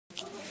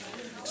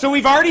So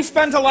we've already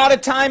spent a lot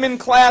of time in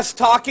class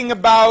talking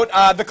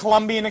about the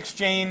Columbian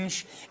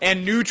Exchange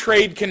and new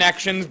trade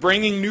connections,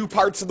 bringing new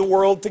parts of the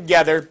world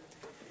together.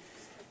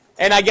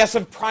 And I guess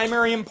of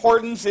primary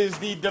importance is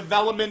the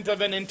development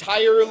of an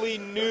entirely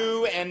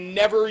new and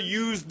never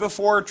used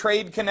before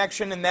trade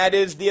connection, and that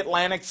is the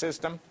Atlantic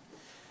system,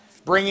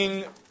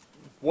 bringing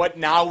what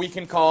now we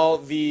can call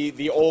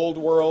the old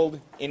world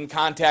in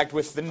contact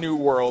with the new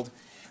world.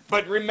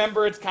 But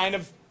remember, it's kind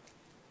of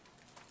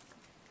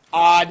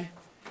odd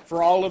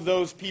for all of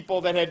those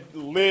people that had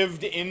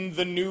lived in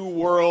the New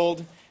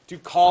World to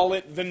call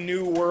it the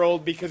New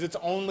World, because it's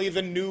only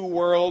the New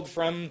World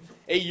from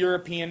a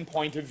European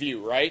point of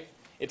view, right?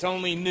 It's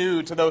only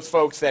new to those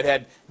folks that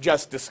had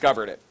just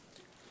discovered it.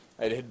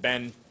 It had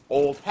been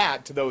old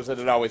hat to those that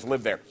had always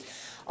lived there.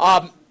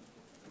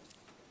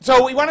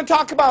 So we want to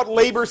talk about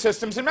labor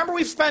systems. And remember,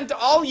 we've spent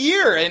all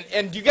year,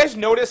 and do you guys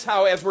notice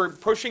how as we're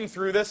pushing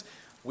through this,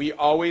 we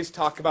always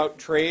talk about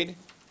trade?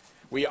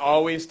 We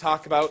always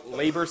talk about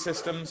labor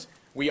systems.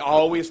 We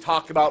always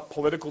talk about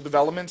political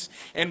developments.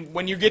 And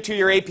when you get to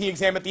your AP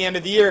exam at the end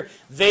of the year,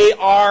 they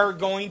are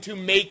going to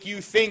make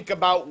you think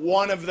about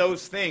one of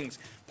those things.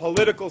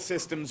 Political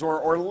systems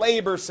or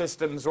labor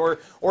systems or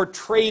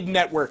trade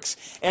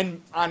networks.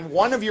 And on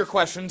one of your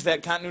questions,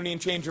 that continuity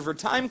and change over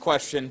time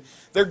question,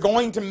 they're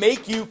going to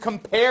make you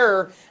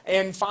compare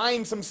and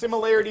find some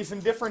similarities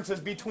and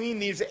differences between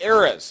these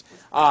eras.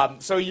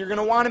 So you're going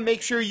to want to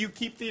make sure you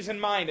keep these in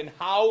mind and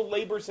how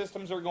labor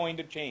systems are going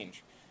to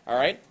change. All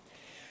right?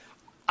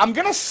 I'm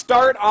going to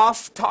start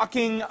off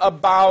talking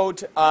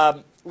about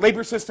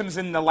labor systems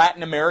in the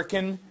Latin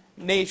American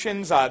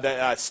nations,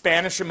 the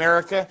Spanish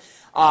America.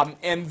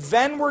 And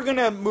then we're going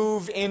to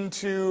move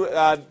into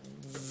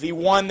the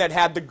one that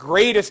had the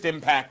greatest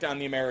impact on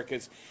the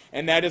Americas,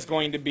 and that is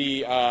going to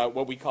be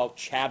what we call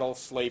chattel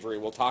slavery.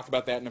 We'll talk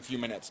about that in a few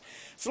minutes.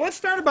 So let's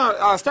start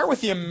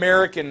with the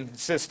American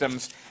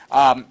systems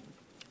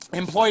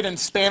employed in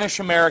Spanish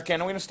America,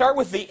 and we're going to start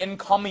with the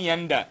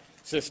encomienda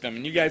system.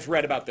 And you guys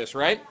read about this,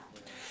 right?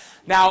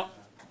 Now,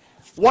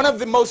 one of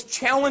the most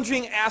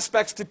challenging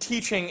aspects to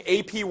teaching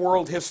AP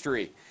World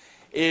History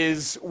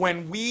is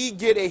when we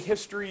get a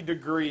history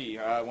degree,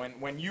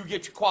 when you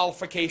get your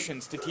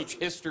qualifications to teach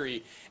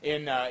history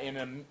in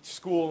a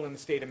school in the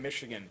state of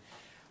Michigan.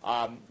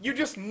 You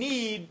just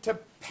need to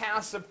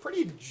pass a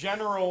pretty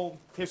general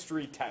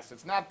history test.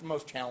 It's not the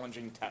most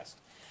challenging test.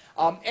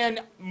 And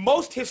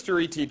most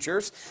history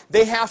teachers,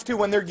 they have to,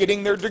 when they're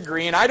getting their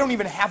degree, and I don't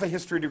even have a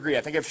history degree.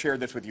 I think I've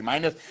shared this with you. I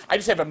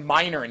just have a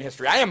minor in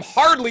history. I am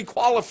hardly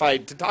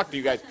qualified to talk to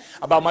you guys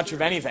about much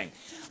of anything.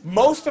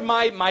 Most of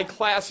my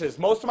classes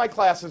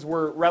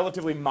were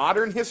relatively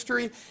modern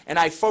history, and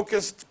I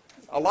focused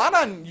a lot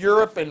on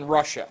Europe and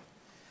Russia.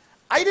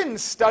 I didn't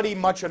study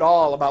much at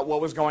all about what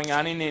was going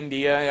on in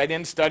India. I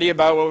didn't study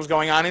about what was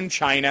going on in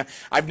China.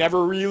 I've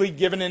never really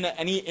given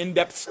any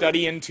in-depth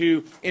study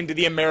into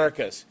the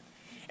Americas.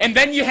 And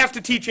then you have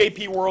to teach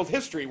AP World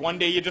History. One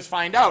day you just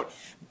find out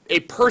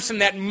a person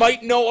that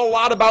might know a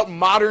lot about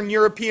modern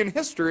European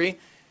history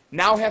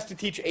now has to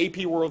teach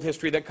AP World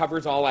History that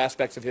covers all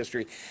aspects of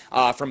history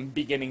from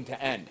beginning to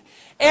end.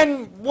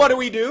 And what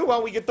do?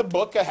 Well, we get the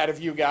book ahead of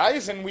you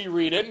guys, and we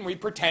read it, and we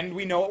pretend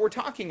we know what we're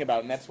talking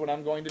about, and that's what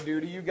I'm going to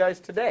do to you guys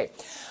today.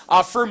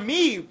 For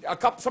me,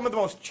 some of the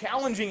most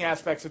challenging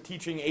aspects of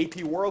teaching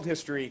AP World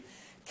History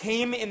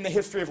came in the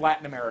history of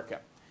Latin America,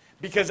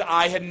 because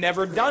I had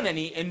never done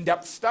any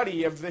in-depth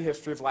study of the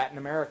history of Latin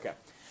America.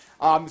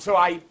 So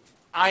I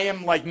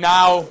am like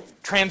now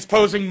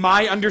transposing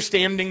my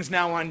understandings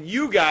now on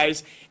you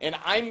guys, and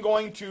I'm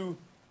going to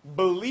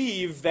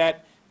believe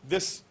that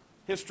this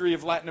history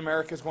of Latin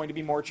America is going to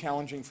be more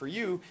challenging for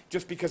you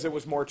just because it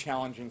was more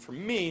challenging for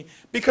me,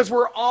 because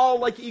we're all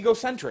like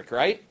egocentric,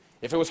 right?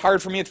 If it was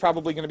hard for me, it's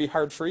probably going to be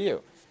hard for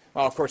you.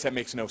 Well, of course, that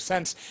makes no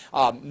sense.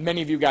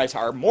 Many of you guys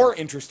are more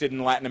interested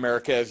in Latin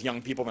America as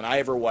young people than I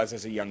ever was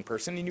as a young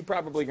person, and you're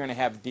probably going to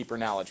have deeper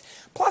knowledge.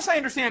 Plus, I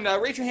understand,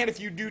 raise your hand if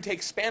you do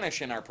take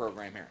Spanish in our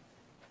program here.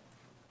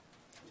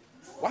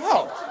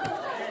 Wow.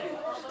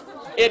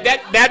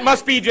 That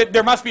must be,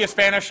 there must be a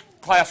Spanish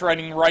class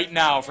running right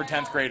now for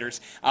 10th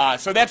graders.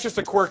 So that's just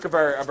a quirk of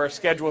our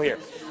schedule here.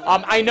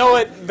 I know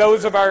that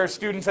those of our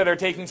students that are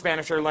taking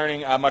Spanish are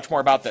learning much more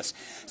about this.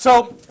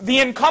 So the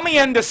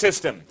encomienda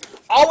system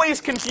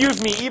always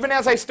confused me, even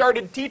as I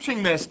started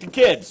teaching this to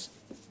kids.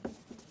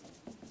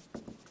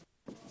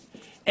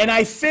 And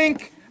I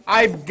think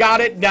I've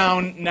got it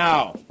down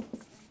now.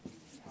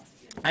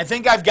 I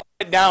think I've got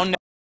it down now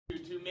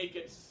to make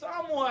it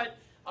somewhat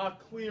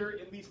clear,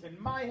 at least in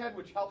my head,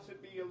 which helps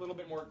it be a little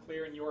bit more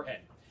clear in your head.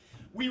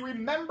 We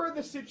remember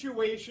the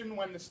situation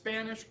when the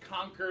Spanish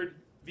conquered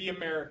the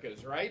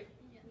Americas, right?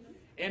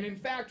 And in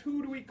fact,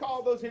 who do we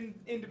call those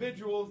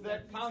individuals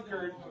that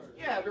conquered?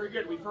 Yeah, very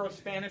good. We throw a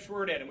Spanish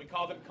word at it, and we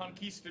call them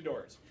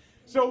conquistadors.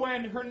 So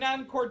when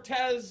Hernan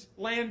Cortez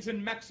lands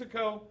in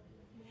Mexico,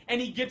 and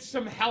he gets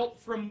some help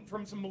from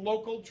some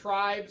local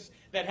tribes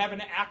that have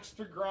an axe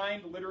to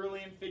grind,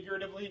 literally and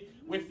figuratively,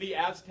 with the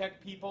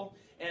Aztec people,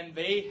 and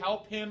they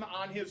help him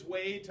on his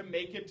way to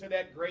make it to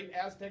that great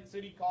Aztec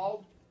city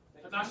called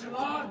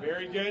Tenochtitlan.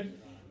 Very good.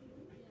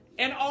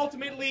 And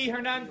ultimately,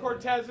 Hernan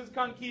Cortez's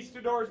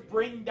conquistadors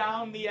bring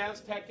down the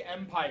Aztec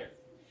Empire.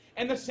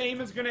 And the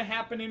same is going to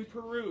happen in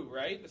Peru,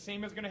 right? The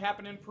same is going to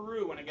happen in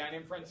Peru when a guy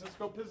named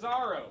Francisco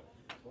Pizarro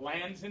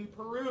lands in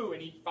Peru,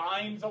 and he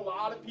finds a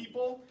lot of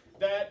people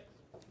that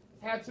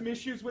had some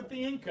issues with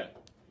the Inca.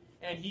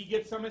 And he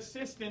gets some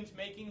assistance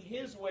making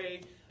his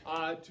way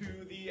to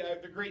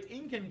the great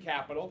Incan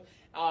capital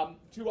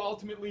to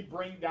ultimately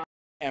bring down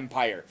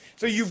empire.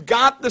 So you've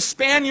got the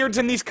Spaniards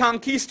and these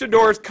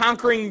conquistadors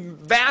conquering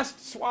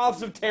vast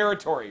swaths of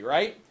territory,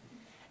 right?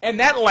 And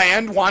that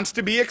land wants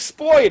to be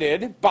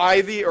exploited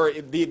by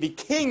the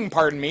king,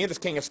 pardon me, this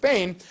king of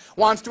Spain,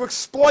 wants to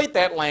exploit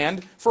that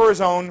land for his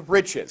own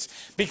riches.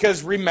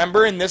 Because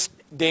remember, in this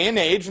day and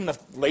age, in the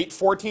late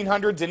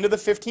 1400s into the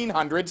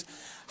 1500s,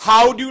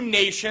 how do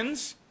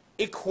nations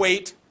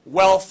equate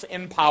wealth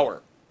and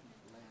power?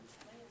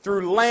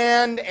 Through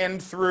land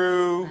and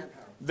through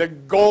the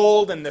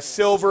gold and the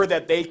silver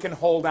that they can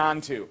hold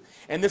on to.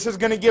 And this is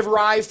going to give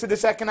rise to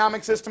this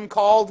economic system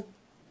called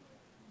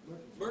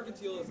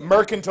mercantilism.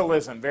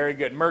 Mercantilism, very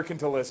good,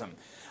 mercantilism.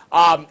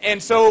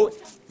 And so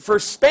for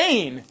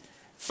Spain,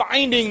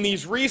 finding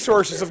these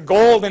resources of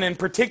gold and in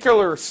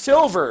particular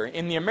silver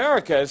in the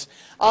Americas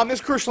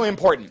is crucially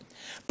important.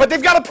 But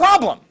they've got a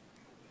problem.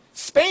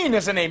 Spain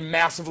isn't a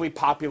massively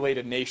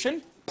populated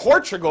nation.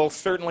 Portugal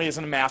certainly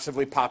isn't a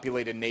massively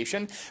populated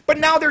nation. But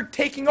now they're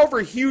taking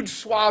over huge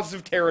swaths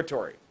of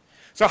territory.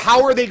 So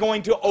how are they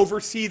going to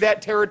oversee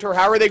that territory?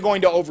 How are they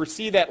going to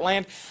oversee that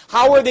land?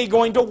 How are they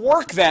going to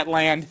work that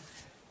land?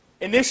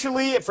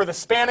 Initially, for the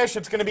Spanish,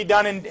 it's going to be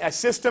done in a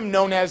system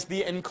known as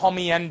the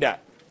encomienda,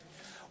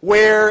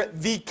 where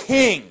the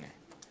king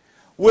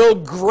will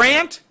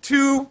grant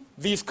to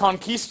these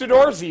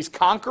conquistadors, these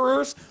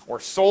conquerors, or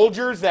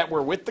soldiers that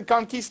were with the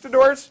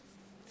conquistadors,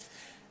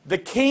 the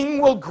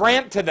king will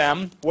grant to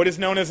them what is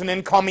known as an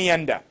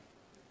encomienda,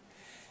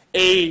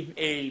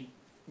 a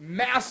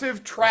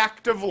massive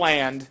tract of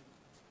land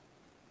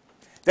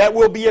that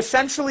will be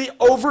essentially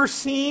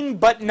overseen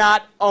but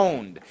not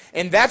owned.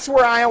 And that's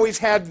where I always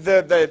had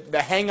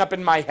the hang-up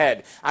in my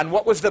head on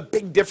what was the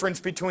big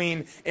difference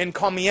between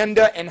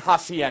encomienda and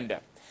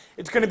hacienda.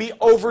 It's going to be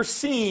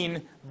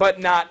overseen but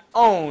not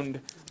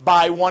owned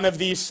by one of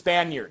these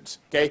Spaniards.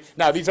 Okay?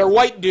 Now, these are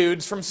white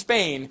dudes from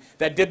Spain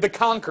that did the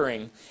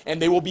conquering,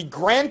 and they will be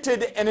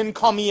granted an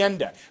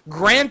encomienda,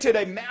 granted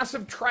a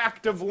massive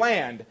tract of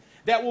land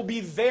that will be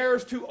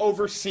theirs to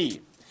oversee.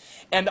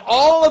 And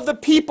all of the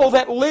people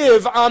that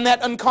live on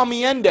that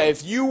encomienda,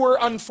 if you were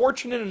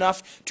unfortunate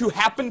enough to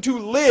happen to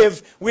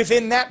live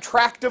within that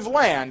tract of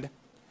land,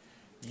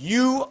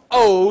 you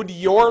owed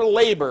your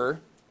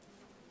labor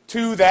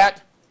to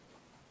that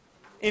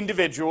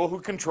individual who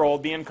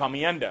controlled the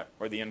encomienda,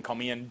 or the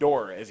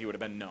encomiendor, as he would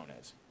have been known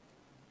as.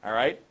 All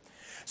right?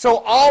 So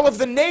all of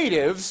the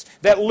natives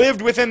that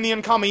lived within the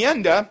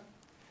encomienda,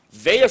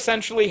 they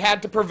essentially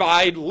had to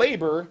provide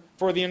labor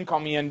for the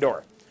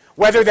encomiendor.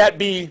 Whether that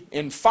be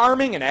in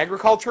farming and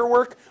agriculture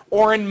work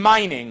or in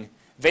mining,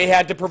 they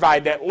had to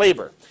provide that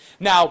labor.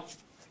 Now,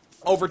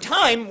 over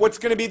time, what's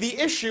going to be the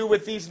issue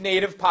with these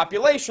native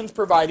populations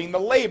providing the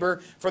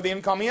labor for the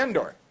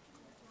encomiendor?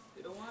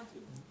 They don't want to.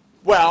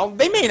 Well,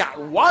 they may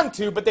not want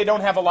to, but they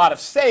don't have a lot of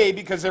say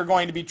because they're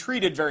going to be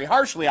treated very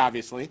harshly,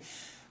 obviously.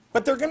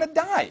 But they're going to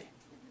die.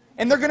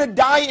 And they're going to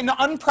die in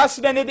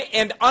unprecedented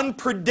and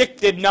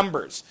unpredicted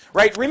numbers,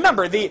 right?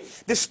 Remember, the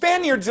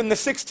Spaniards in the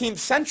 16th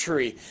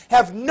century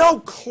have no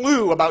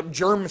clue about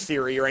germ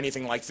theory or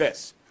anything like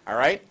this, all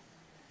right?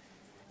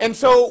 And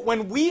so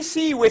when we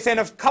see within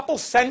a couple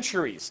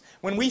centuries,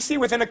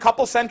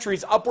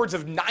 upwards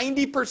of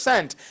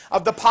 90%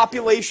 of the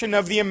population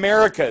of the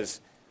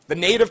Americas, the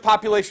native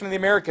population of the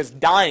Americas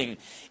dying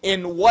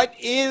in what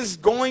is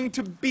going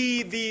to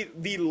be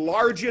the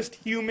largest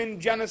human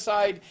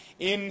genocide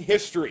in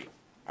history,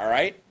 all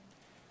right?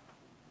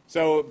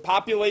 So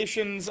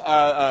populations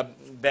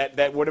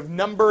that would have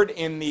numbered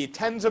in the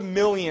tens of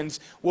millions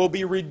will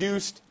be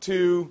reduced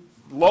to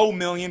low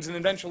millions and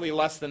eventually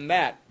less than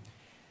that.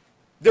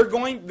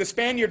 The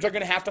Spaniards are going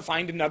to have to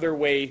find another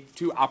way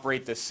to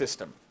operate this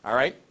system, all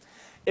right?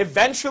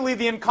 Eventually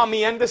the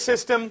encomienda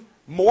system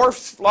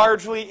morphs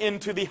largely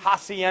into the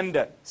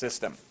hacienda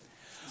system,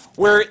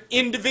 where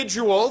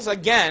individuals,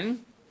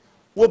 again,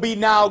 will be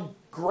now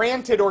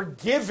granted or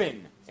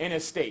given an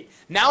estate.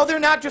 Now they're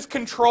not just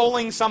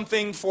controlling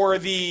something for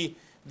the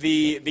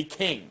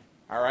king,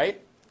 all right?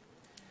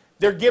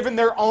 They're given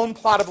their own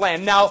plot of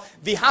land. Now,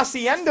 the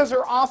haciendas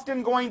are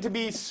often going to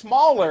be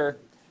smaller.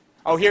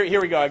 Oh,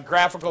 here we go, a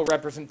graphical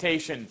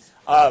representation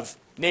of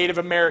Native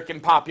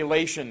American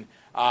population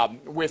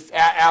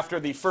after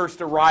the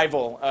first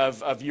arrival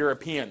of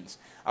Europeans.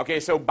 Okay,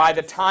 so by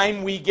the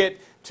time we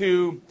get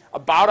to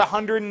about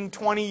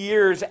 120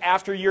 years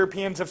after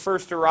Europeans have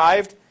first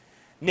arrived,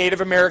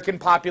 Native American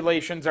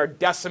populations are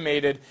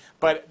decimated,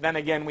 but then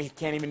again, we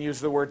can't even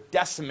use the word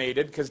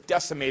decimated because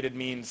decimated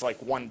means like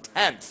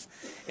 1/10.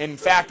 In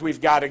fact,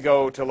 we've got to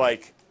go to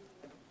like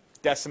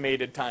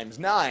decimated times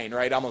 9,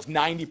 right? Almost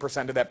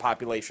 90% of that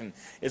population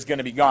is going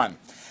to be gone.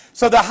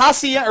 So the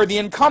hacienda, or the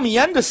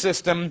encomienda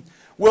system,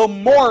 will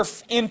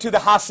morph into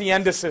the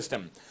hacienda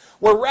system,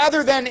 where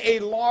rather than a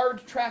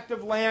large tract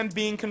of land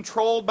being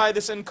controlled by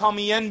this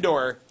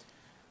encomiendor,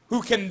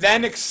 who can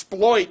then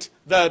exploit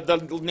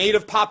the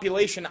native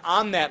population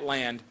on that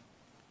land,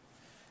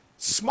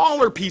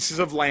 smaller pieces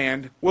of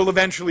land will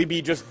eventually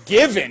be just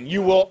given.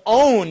 You will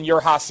own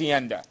your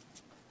hacienda.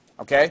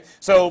 Okay?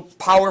 So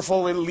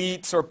powerful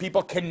elites or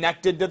people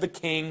connected to the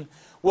king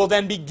will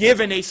then be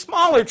given a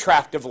smaller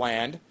tract of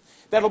land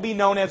that'll be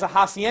known as a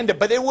hacienda,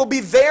 but it will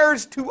be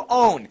theirs to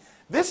own.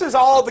 This is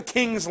all the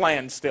king's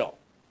land still.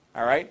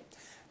 All right?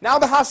 Now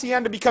the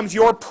hacienda becomes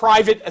your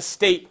private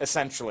estate,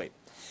 essentially.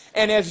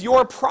 And as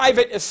your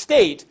private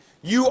estate,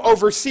 you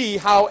oversee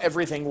how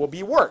everything will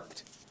be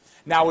worked.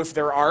 Now, if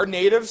there are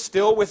natives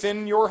still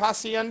within your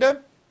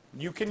hacienda,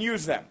 you can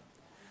use them.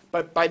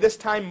 But by this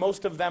time,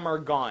 most of them are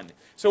gone.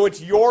 So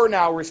it's your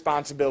now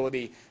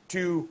responsibility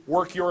to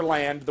work your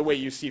land the way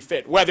you see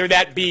fit, whether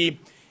that be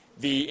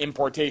the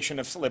importation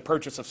of the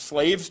purchase of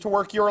slaves to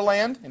work your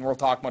land, and we'll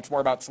talk much more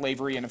about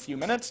slavery in a few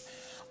minutes,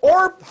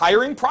 or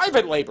hiring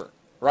private labor,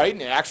 right,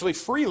 and actually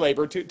free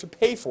labor to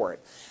pay for it.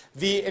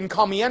 The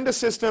encomienda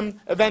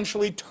system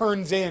eventually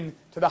turns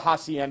into the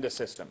hacienda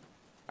system,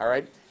 all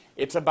right?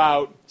 It's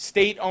about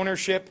state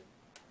ownership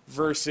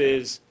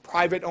versus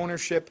private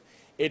ownership.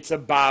 It's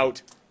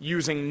about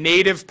using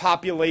native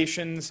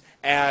populations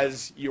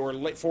as your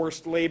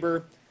forced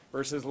labor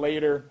versus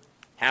later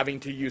having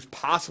to use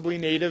possibly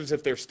natives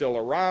if they're still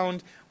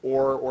around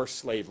or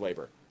slave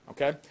labor,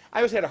 okay? I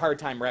always had a hard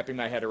time wrapping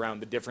my head around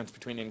the difference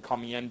between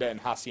encomienda and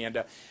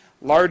hacienda.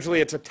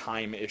 Largely, it's a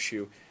time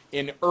issue.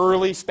 In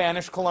early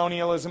Spanish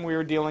colonialism, we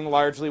were dealing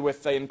largely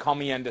with the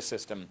encomienda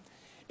system.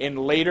 In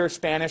later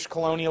Spanish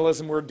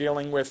colonialism, we're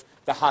dealing with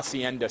the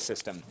hacienda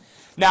system.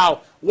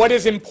 Now, what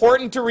is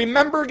important to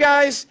remember,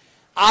 guys,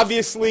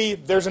 obviously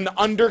there's an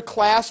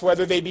underclass,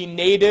 whether they be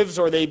natives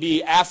or they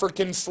be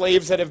African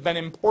slaves that have been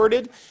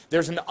imported.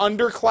 There's an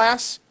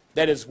underclass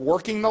that is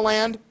working the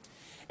land.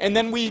 And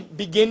then we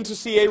begin to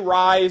see a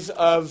rise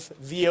of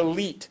the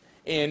elite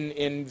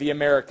in the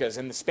Americas,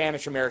 in the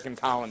Spanish-American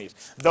colonies.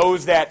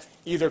 Those that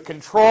either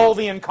control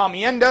the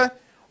encomienda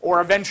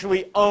or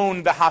eventually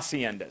own the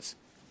haciendas.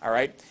 All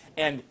right?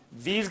 And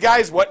these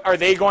guys, what are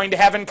they going to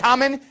have in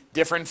common?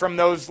 Different from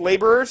those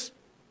laborers?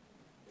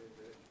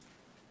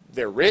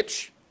 They're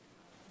rich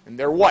and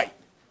they're white.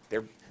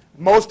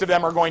 Most of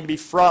them are going to be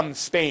from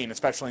Spain,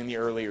 especially in the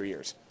earlier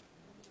years.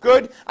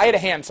 Good? I had a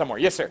hand somewhere.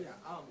 Yes, sir? Yeah,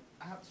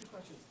 I have two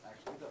questions,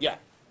 actually. Yeah.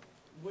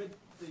 Would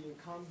the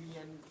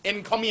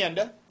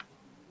Encomienda.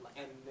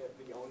 and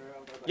the owner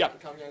of the Yeah.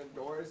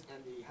 encomiendadores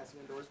and the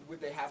haciendadores,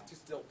 would they have to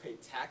still pay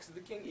tax to the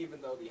king,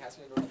 even though the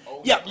haciendadores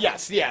own Yeah, the land?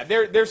 yes, yeah.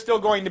 They're still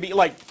going to be,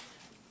 like,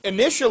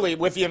 initially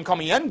with the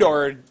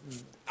encomiendor,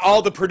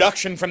 all the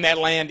production from that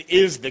land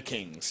is the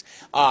king's.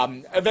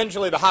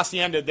 Eventually, the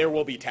hacienda, there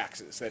will be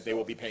taxes that they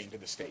will be paying to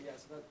the state.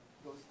 Yes, that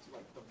goes to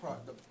like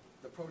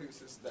the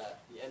produces that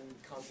the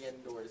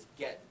encomiendadores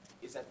get.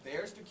 Is that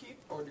theirs to keep,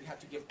 or do you have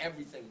to give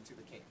everything to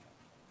the king?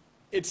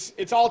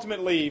 It's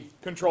ultimately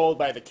controlled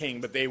by the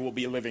king, but they will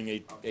be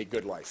living a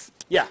good life.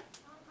 Yeah. I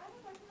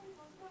would like to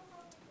know also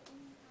how the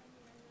hacienda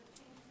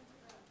changes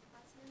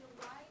into the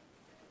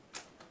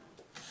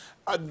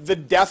why. The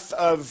death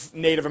of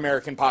Native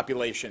American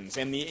populations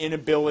and the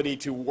inability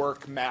to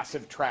work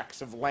massive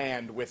tracts of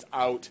land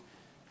without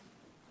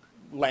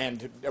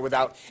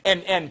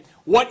and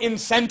what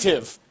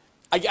incentive,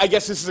 I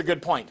guess this is a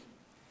good point.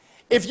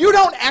 If you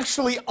don't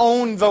actually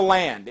own the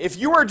land, if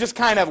you are just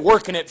kind of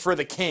working it for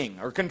the king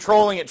or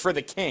controlling it for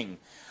the king,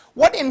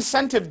 what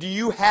incentive do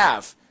you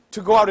have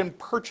to go out and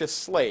purchase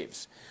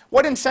slaves?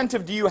 What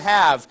incentive do you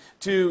have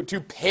to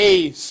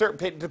pay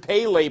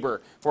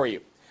labor for you?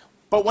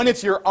 But when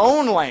it's your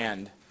own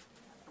land,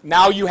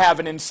 now you have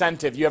an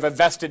incentive, you have a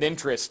vested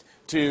interest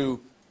to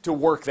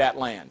work that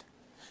land.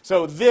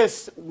 So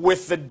this,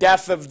 with the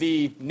death of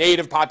the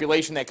native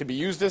population that could be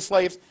used as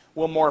slaves,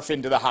 will morph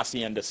into the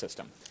hacienda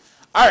system.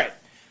 All right.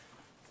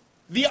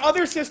 The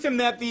other system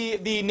that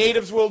the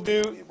natives will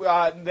do,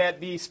 that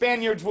the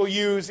Spaniards will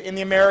use in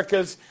the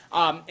Americas,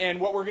 and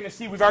what we're going to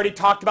see, we've already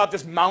talked about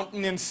this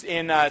mountain in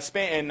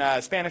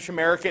Spanish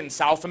America and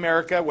South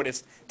America, what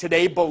is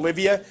today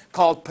Bolivia,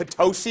 called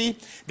Potosi.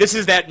 This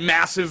is that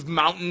massive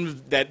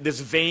mountain, this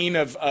vein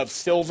of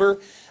silver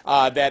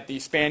that the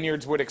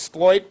Spaniards would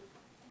exploit.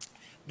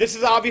 This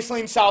is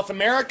obviously in South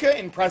America,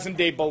 in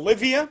present-day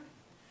Bolivia,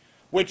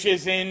 which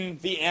is in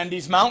the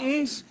Andes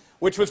Mountains,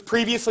 which was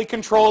previously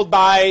controlled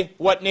by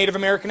what Native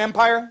American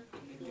empire?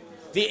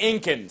 The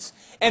Incans.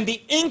 And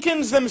the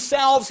Incans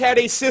themselves had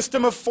a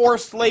system of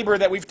forced labor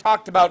that we've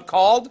talked about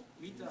called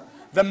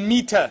the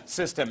Mita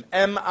system.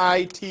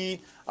 M-I-T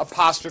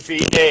apostrophe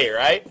A,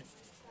 right?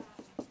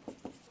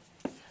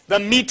 The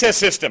Mita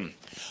system,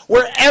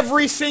 where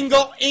every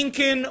single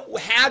Incan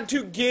had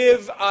to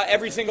give,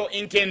 every single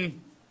Incan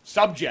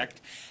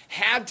subject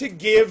had to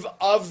give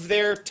of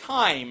their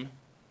time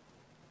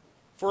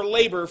for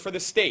labor for the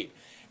state.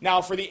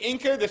 Now, for the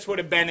Inca, this would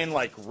have been in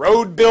like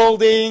road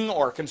building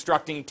or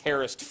constructing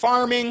terraced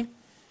farming.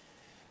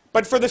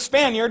 But for the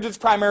Spaniards, it's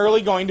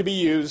primarily going to be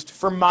used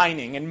for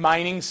mining and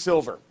mining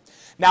silver.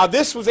 Now,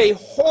 this was a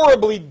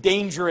horribly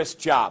dangerous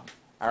job,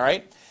 all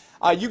right?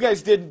 You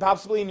guys did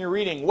possibly in your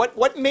reading.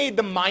 What made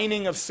the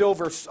mining of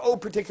silver so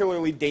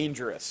particularly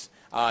dangerous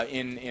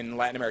in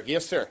Latin America?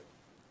 Yes, sir?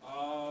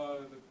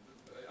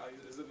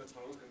 Is it the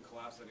tunnel can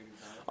collapse at any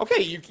time?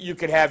 Okay, you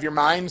could have your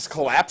mines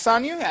collapse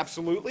on you,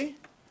 absolutely.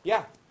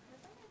 Yeah.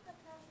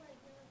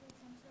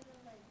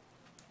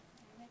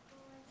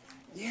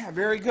 Yeah,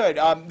 very good.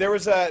 There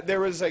was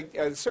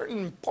a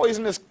certain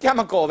poisonous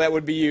chemical that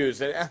would be used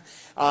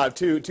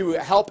to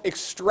help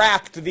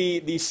extract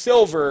the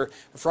silver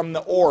from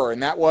the ore,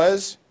 and that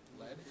was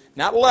Lead?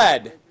 not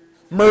lead,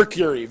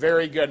 mercury.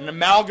 Very good. An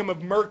amalgam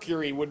of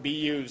mercury would be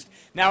used.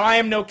 Now, I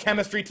am no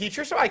chemistry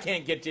teacher, so I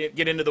can't get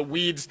into the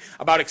weeds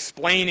about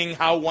explaining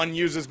how one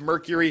uses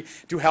mercury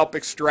to help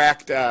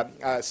extract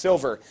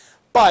silver.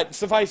 But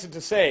suffice it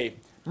to say,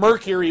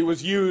 mercury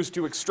was used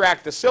to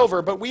extract the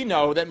silver, but we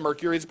know that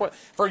mercury is...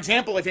 For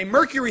example, if a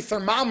mercury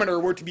thermometer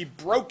were to be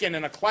broken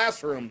in a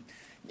classroom,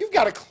 you've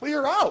got to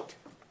clear out.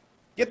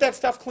 Get that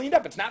stuff cleaned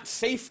up. It's not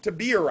safe to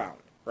be around,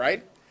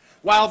 right?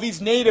 While these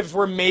natives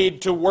were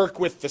made to work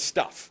with the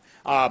stuff,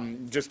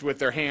 just with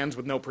their hands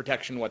with no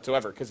protection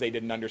whatsoever, because they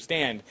didn't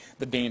understand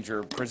the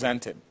danger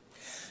presented.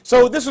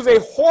 So this was a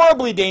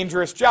horribly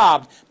dangerous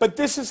job, but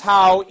this is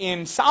how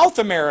in South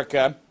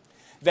America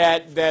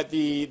that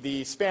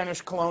the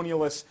Spanish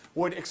colonialists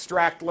would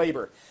extract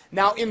labor.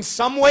 Now, in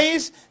some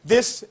ways,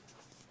 this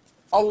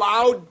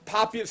allowed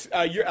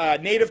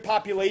native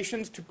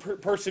populations to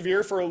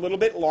persevere for a little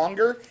bit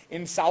longer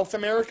in South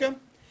America,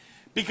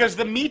 because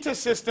the Mita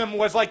system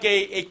was like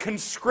a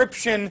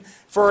conscription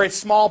for a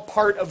small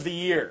part of the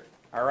year,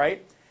 all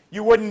right?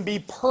 You wouldn't be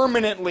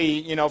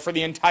permanently, for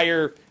the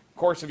entire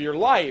course of your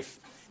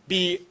life,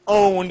 be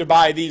owned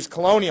by these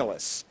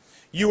colonialists.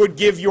 You would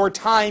give your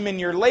time and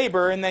your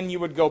labor, and then you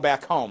would go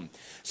back home.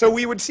 So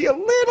we would see a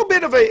little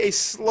bit of a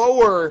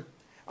slower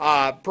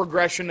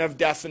progression of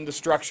death and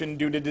destruction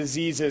due to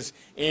diseases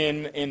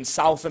in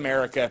South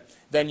America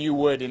than you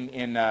would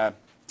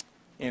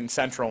in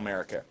Central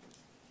America.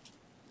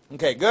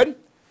 Okay, good?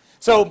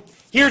 So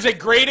here's a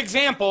great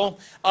example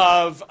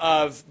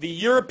of the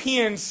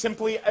Europeans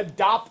simply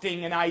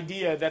adopting an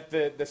idea that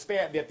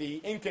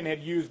the Incan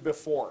had used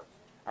before,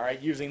 all right,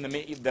 using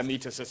the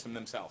Mita system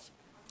themselves.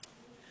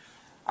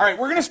 All right,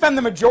 we're going to spend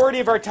the majority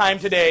of our time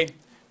today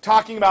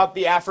talking about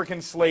the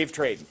African slave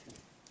trade.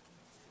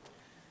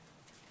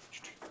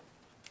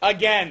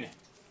 Again,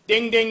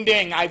 ding, ding,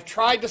 ding. I've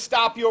tried to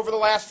stop you over the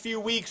last few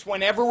weeks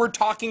whenever we're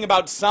talking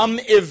about some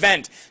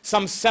event,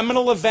 some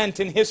seminal event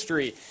in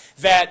history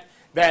that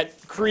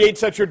creates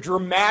such a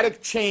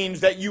dramatic change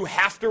that you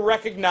have to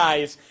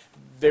recognize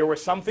there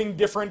was something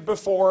different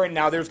before and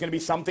now there's going to be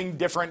something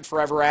different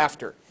forever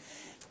after.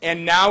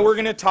 And now we're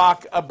going to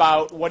talk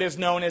about what is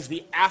known as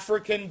the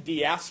African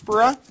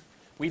diaspora.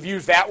 We've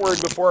used that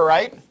word before,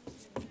 right?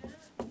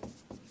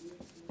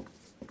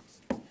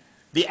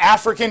 The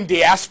African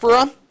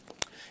diaspora.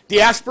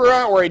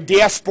 Diaspora, or a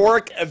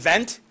diasporic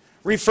event,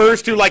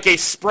 refers to like a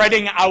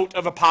spreading out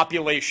of a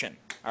population,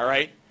 all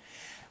right?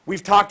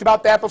 We've talked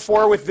about that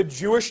before with the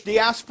Jewish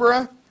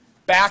diaspora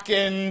back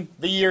in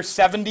the year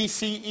 70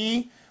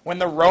 CE when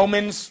the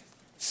Romans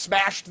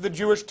smashed the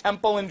Jewish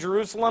temple in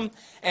Jerusalem,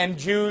 and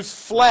Jews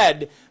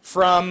fled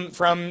from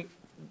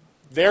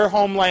their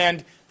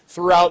homeland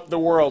throughout the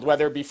world,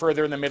 whether it be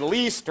further in the Middle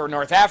East or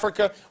North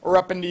Africa or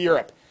up into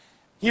Europe.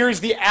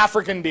 Here's the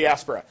African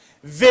diaspora.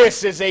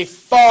 This is a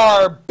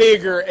far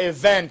bigger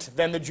event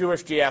than the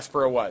Jewish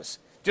diaspora was,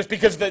 just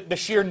because the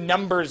sheer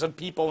numbers of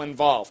people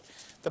involved.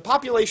 The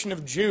population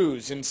of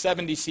Jews in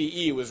 70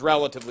 CE was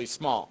relatively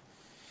small.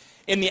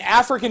 In the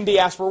African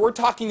diaspora, we're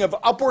talking of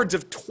upwards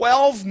of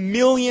 12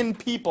 million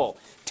people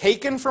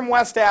taken from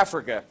West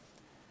Africa,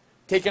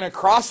 taken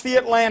across the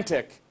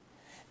Atlantic,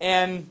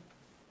 and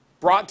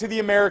brought to the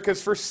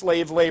Americas for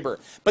slave labor.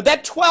 But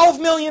that 12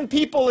 million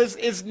people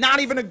is not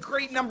even a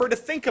great number to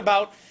think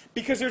about,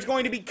 because there's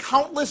going to be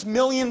countless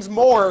millions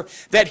more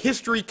that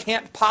history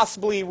can't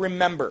possibly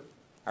remember.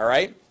 All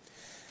right?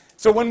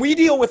 So when we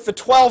deal with the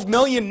 12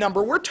 million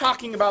number, we're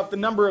talking about the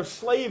number of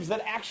slaves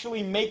that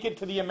actually make it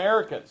to the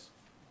Americas.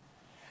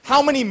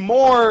 How many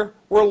more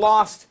were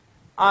lost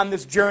on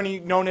this journey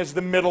known as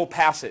the Middle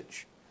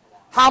Passage?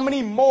 How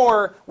many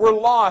more were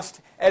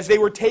lost as they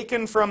were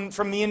taken from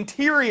the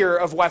interior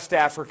of West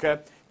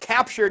Africa,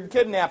 captured,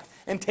 kidnapped,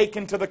 and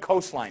taken to the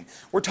coastline?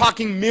 We're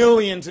talking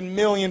millions and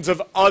millions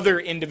of other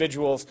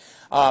individuals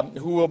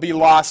who will be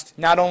lost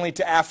not only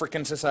to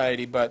African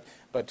society but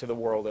to the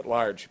world at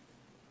large.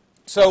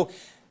 So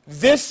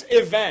this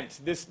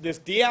event, this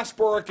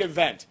diasporic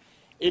event,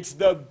 it's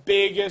the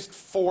biggest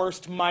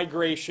forced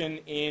migration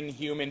in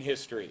human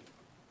history,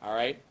 all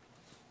right?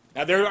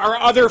 Now, there are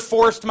other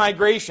forced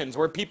migrations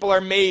where people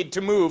are made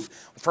to move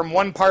from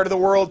one part of the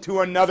world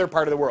to another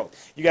part of the world.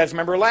 You guys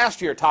remember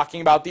last year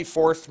talking about the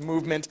forced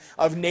movement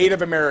of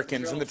Native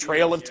Americans and the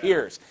Trail of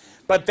Tears.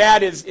 But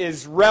that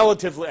is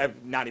relatively,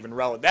 not even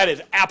relative, that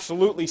is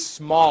absolutely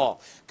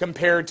small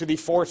compared to the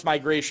forced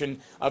migration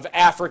of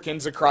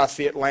Africans across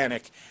the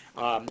Atlantic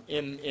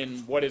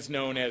in what is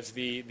known as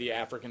the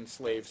African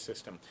slave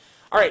system.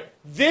 All right,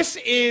 this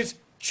is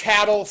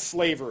chattel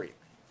slavery.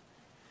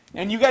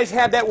 And you guys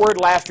had that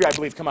word last year, I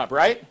believe, come up,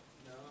 right?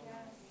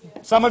 No.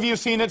 Some of you have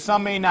seen it,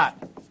 some may not.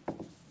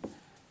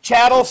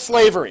 Chattel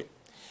slavery.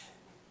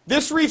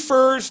 This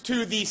refers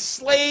to the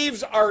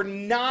slaves are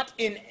not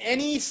in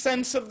any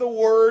sense of the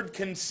word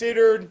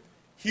considered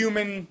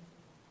human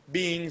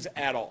beings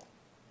at all.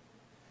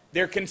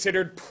 They're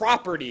considered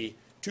property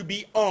to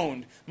be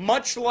owned,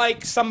 much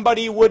like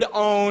somebody would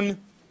own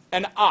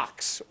an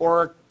ox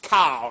or a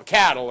cow,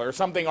 cattle or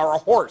something, or a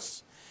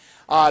horse.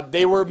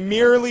 They were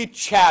merely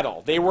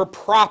chattel. They were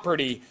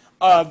property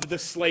of the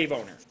slave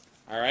owner.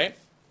 All right?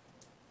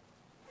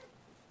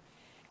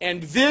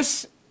 And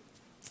this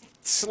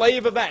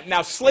slave event.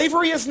 Now,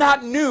 slavery is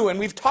not new, and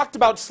we've talked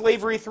about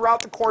slavery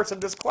throughout the course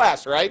of this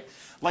class, right?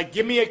 Like,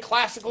 give me a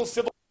classical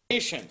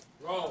civilization.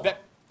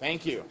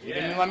 Thank you. You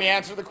didn't let me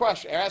answer the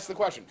question. Ask the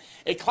question.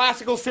 A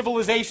classical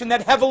civilization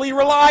that heavily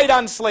relied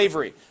on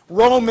slavery.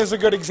 Rome is a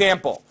good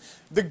example.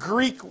 The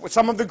Greek,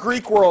 some of the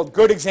Greek world,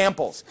 good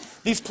examples.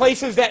 These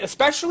places that,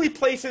 especially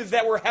places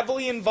that were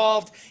heavily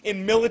involved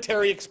in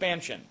military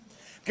expansion.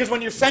 Because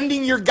when you're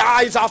sending your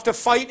guys off to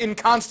fight in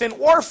constant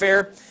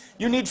warfare,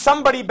 you need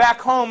somebody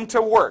back home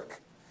to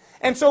work.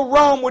 And so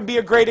Rome would be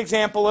a great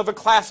example of a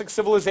classic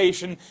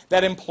civilization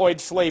that employed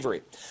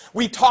slavery.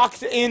 We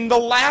talked in the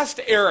last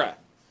era,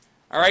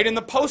 all right, in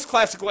the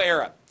post-classical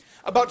era,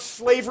 about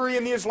slavery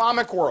in the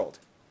Islamic world,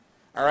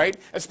 all right,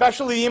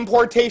 especially the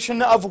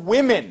importation of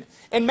women,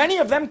 and many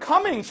of them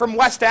coming from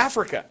West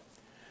Africa.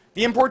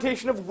 The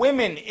importation of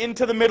women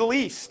into the Middle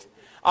East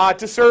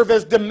to serve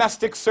as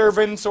domestic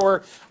servants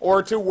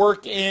or to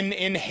work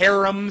in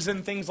harems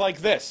and things like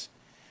this.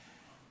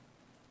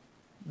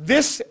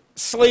 This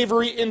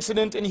slavery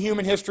incident in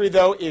human history,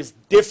 though, is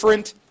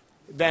different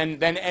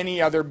than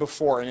any other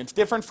before, and it's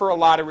different for a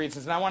lot of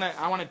reasons, and I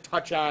want to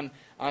touch on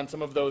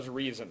some of those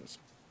reasons.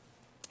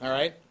 All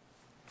right?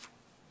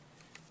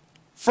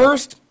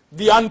 First,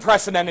 the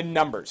unprecedented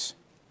numbers.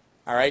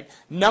 All right?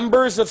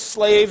 Numbers of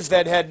slaves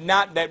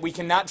that we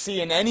cannot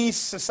see in any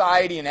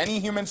society, in any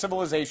human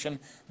civilization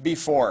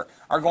before,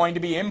 are going to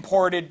be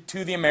imported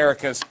to the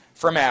Americas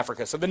from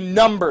Africa. So the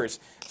numbers,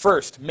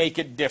 first, make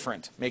it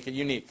different, make it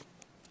unique.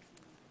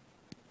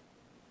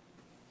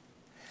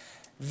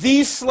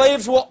 These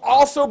slaves will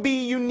also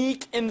be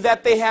unique in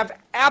that they have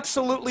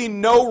absolutely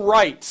no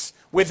rights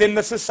within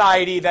the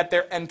society that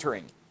they're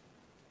entering.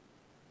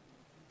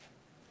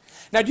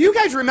 Now, do you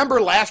guys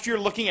remember last year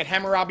looking at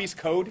Hammurabi's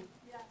Code?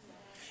 Yes.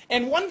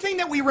 And one thing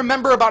that we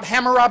remember about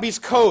Hammurabi's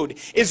Code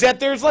is that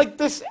there's like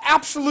this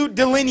absolute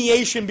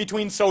delineation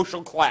between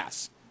social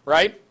class,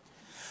 right?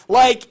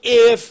 Like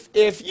if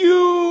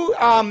you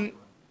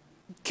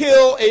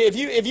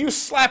if you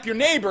slap your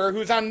neighbor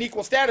who's on an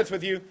equal status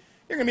with you,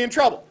 you're going to be in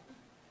trouble.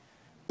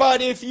 But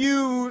if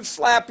you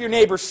slap your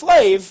neighbor's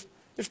slave,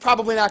 there's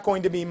probably not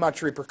going to be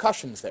much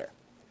repercussions there.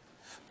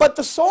 But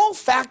the sole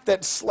fact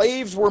that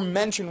slaves were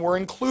mentioned, were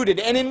included,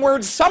 and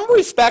in some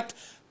respect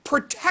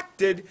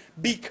protected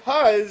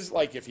because,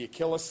 like if you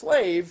kill a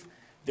slave,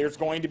 there's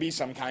going to be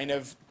some kind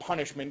of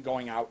punishment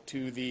going out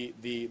to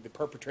the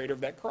perpetrator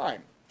of that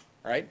crime,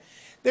 right?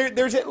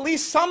 There's at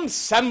least some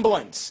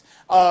semblance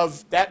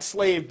of that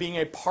slave being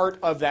a part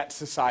of that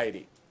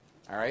society,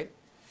 all right?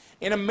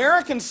 In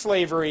American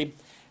slavery,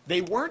 they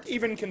weren't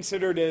even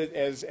considered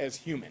as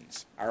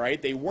humans, all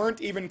right? They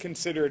weren't even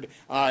considered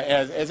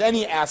as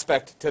any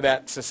aspect to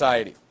that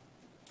society.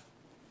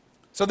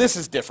 So this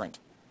is different.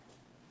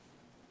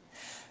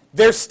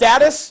 Their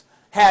status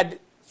had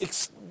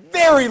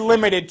very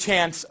limited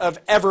chance of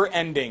ever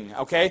ending,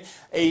 okay?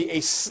 A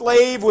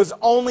slave was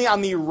only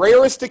on the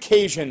rarest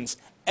occasions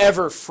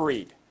ever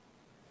freed.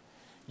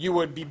 You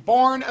would be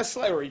born a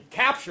slave, or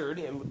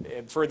captured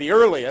for the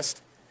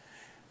earliest,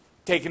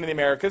 taken to the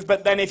Americas,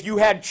 but then if you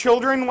had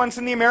children once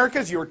in the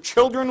Americas, your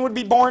children would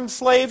be born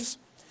slaves,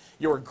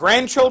 your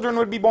grandchildren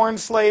would be born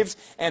slaves,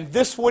 and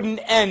this wouldn't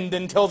end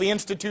until the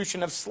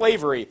institution of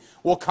slavery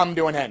will come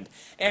to an end.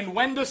 And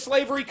when does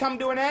slavery come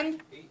to an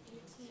end?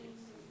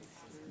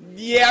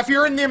 Yeah, if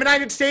you're in the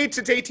United States,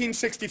 it's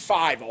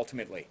 1865,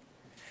 ultimately.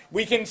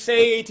 We can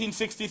say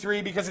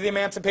 1863 because of the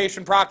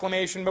Emancipation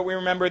Proclamation, but we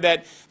remember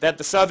that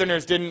the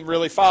Southerners didn't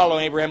really follow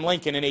Abraham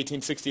Lincoln in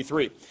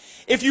 1863.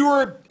 If you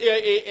were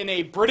in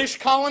a British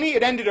colony,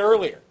 it ended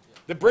earlier.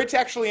 The Brits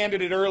actually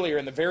ended it earlier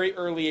in the very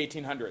early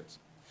 1800s.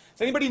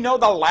 Does anybody know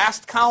the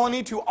last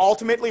colony to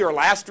ultimately, or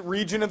last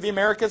region of the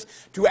Americas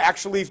to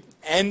actually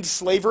end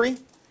slavery?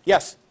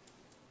 Yes?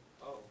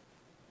 Oh.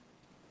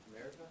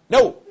 America?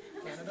 No.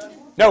 Canada?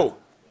 No.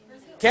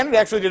 Canada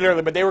actually did it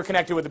earlier, but they were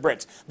connected with the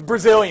Brits. The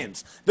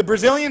Brazilians. The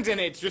Brazilians, and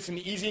it's just an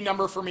easy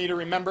number for me to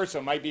remember, so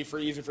it might be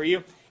easy for you,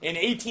 in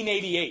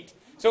 1888.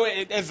 So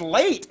as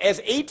late as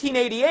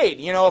 1888,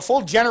 you know, a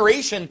full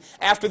generation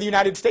after the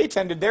United States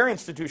ended their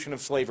institution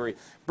of slavery,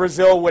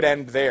 Brazil would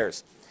end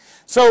theirs.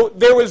 So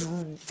there was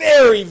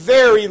very,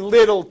 very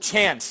little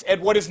chance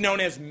at what is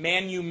known as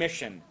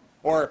manumission,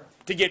 or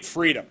to get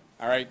freedom,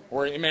 all right?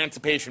 Or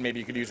emancipation, maybe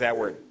you could use that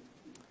word.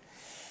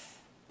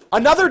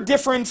 Another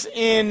difference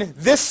in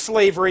this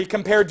slavery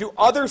compared to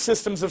other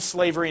systems of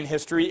slavery in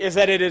history is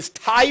that it is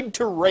tied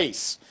to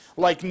race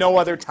like no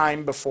other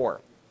time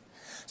before.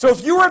 So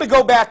if you were to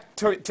go back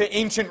to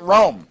ancient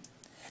Rome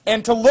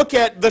and to look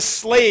at the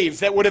slaves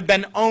that would have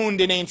been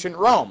owned in ancient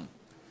Rome,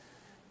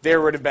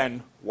 there would have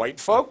been white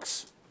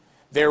folks,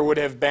 there would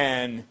have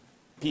been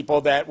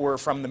people that were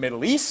from the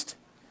Middle East,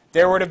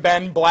 there would have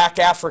been black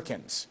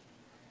Africans.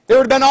 There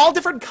would have been all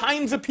different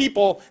kinds of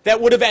people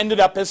that would have ended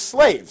up as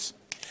slaves.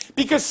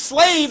 Because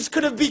slaves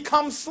could have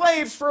become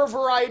slaves for a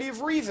variety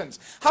of reasons.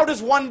 How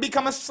does one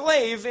become a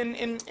slave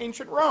in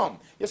ancient Rome?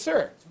 Yes,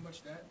 sir? Too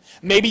much debt?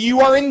 Maybe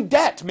you are in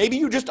debt. Maybe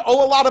you just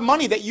owe a lot of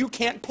money that you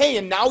can't pay,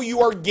 and now you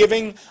are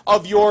giving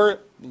of your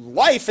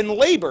life and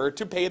labor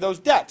to pay those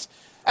debts.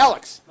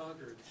 Alex?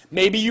 Conquered.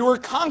 Maybe you were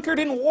conquered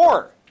in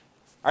war.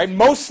 All right,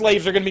 most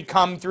slaves are going to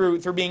become through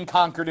being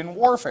conquered in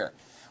warfare.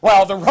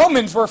 Well, the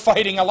Romans were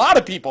fighting a lot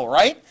of people,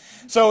 right?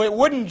 So it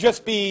wouldn't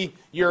just be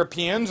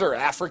Europeans or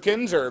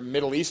Africans or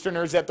Middle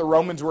Easterners that the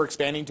Romans were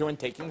expanding to and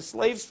taking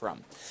slaves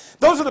from.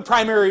 Those are the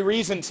primary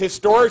reasons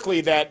historically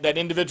that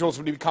individuals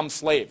would become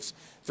slaves,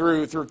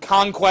 through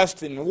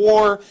conquest and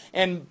war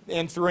and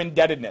through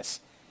indebtedness.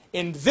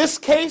 In this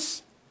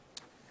case,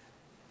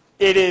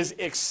 it is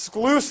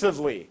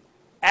exclusively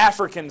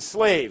African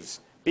slaves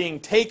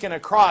being taken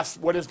across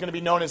what is going to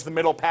be known as the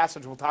Middle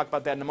Passage. We'll talk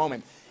about that in a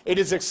moment. It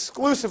is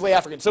exclusively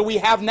African. So we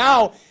have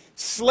now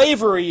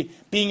slavery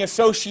being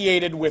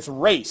associated with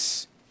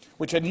race,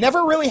 which had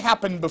never really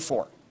happened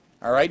before.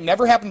 All right,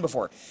 never happened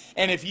before.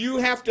 And if you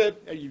have to,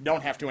 you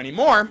don't have to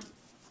anymore,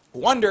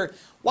 wonder,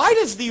 why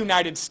does the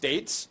United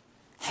States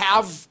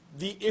have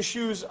the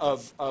issues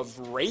of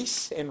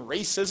race and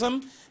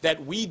racism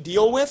that we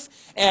deal with,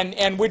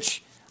 and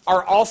which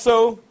are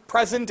also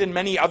present in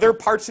many other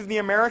parts of the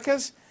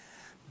Americas?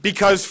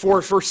 Because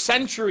for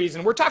centuries,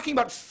 and we're talking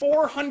about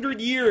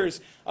 400 years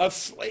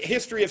of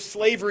history of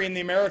slavery in the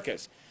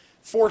Americas,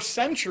 for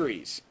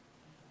centuries,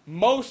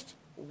 most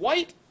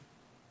white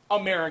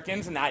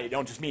Americans, and I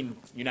don't just mean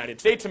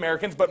United States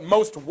Americans, but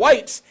most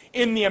whites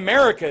in the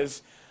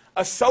Americas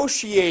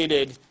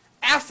associated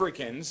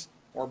Africans,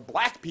 or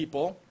black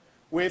people,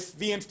 with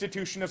the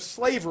institution of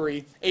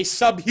slavery, a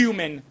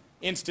subhuman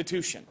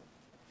institution.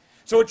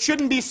 So it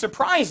shouldn't be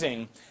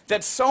surprising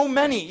that so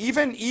many,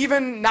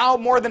 even now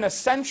more than a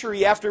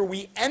century after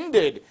we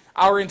ended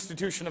our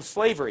institution of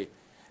slavery,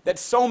 that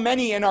so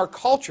many in our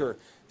culture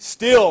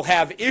still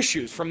have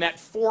issues from that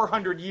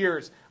 400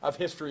 years of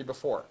history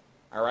before.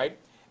 All right?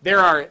 There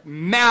are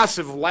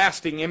massive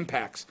lasting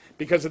impacts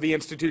because of the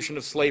institution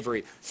of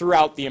slavery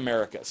throughout the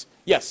Americas.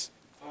 Yes?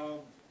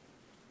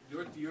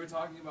 You were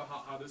talking about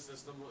how this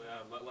system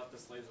left the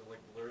slaves with like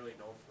literally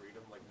no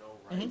freedom, like no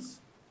rights.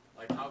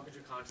 Like, how could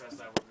you contrast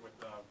that with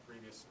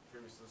previous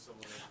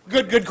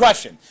civilization? Good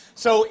question.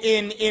 So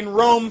in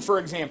Rome, for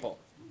example,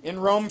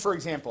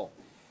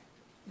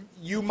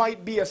 you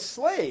might be a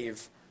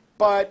slave,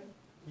 but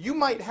you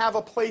might have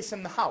a place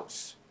in the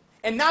house.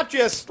 And not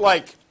just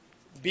like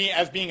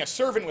being a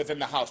servant within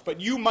the house, but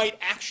you might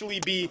actually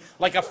be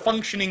like a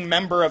functioning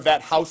member of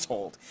that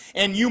household.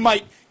 And you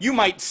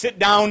might sit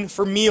down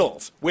for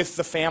meals with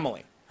the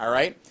family, all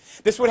right?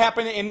 This would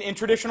happen in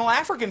traditional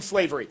African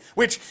slavery,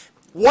 which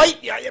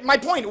my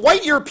point,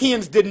 white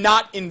Europeans did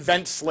not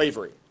invent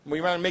slavery. We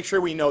want to make sure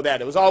we know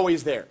that. It was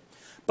always there.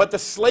 But the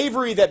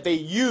slavery that they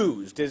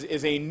used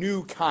is a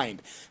new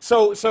kind.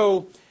 So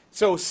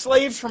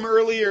slaves from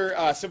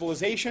earlier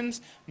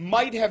civilizations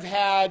might have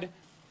had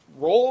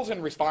roles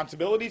and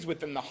responsibilities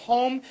within the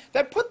home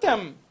that put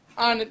them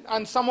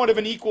on somewhat of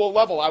an equal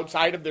level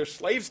outside of their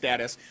slave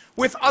status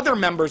with other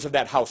members of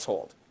that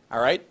household.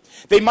 All right?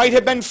 They might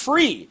have been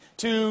free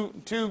to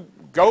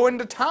go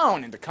into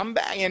town and to come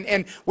back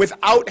and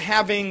without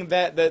having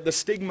the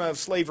stigma of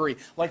slavery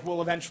like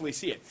we'll eventually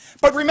see it.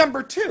 But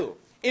remember, too,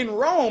 in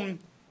Rome,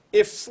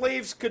 if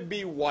slaves could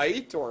be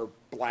white or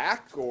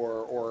black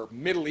or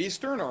Middle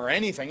Eastern or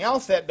anything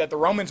else that the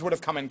Romans would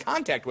have come in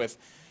contact with,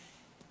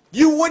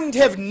 you wouldn't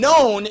have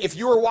known if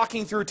you were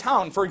walking through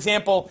town. For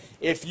example,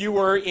 if you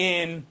were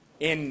in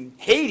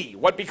Haiti,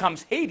 what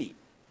becomes Haiti?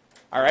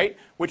 All right?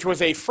 Which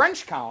was a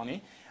French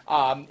colony,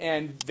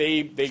 and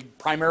they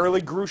primarily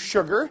grew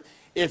sugar.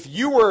 If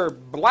you were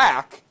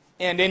black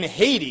and in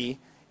Haiti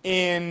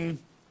in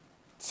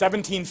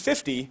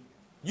 1750,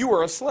 you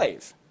were a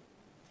slave.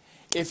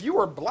 If you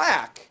were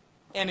black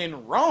and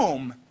in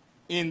Rome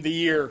in the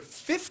year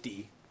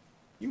 50,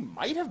 you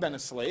might have been a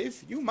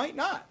slave, you might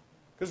not.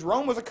 Because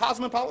Rome was a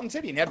cosmopolitan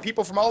city and had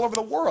people from all over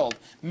the world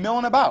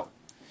milling about.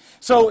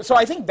 So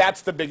I think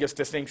that's the biggest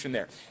distinction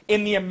there.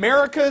 In the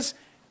Americas,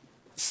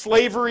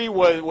 slavery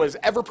was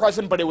ever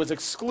present, but it was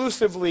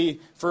exclusively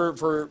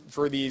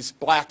for these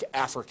black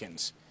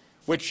Africans,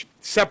 which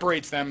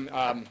separates them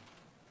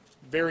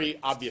very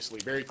obviously,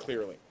 very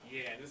clearly.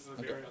 Yeah, this is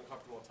a very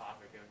uncomfortable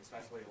topic, and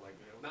especially like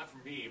not for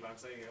me, but I'm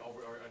saying over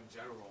or in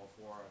general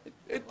for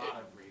a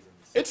lot of reasons.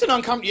 It's an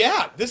uncomfortable.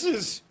 Yeah, this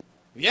is.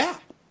 Yeah,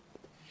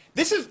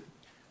 this is.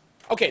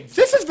 Okay,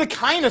 this is the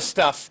kind of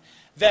stuff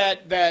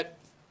that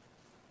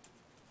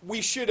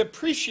we should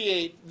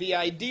appreciate the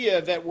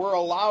idea that we're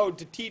allowed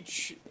to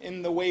teach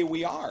in the way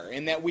we are,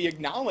 and that we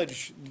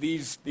acknowledge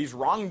these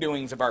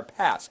wrongdoings of our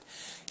past.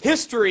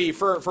 History,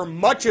 for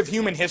much of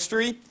human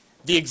history,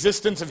 the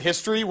existence of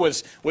history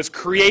was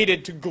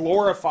created to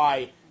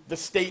glorify the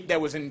state that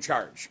was in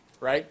charge,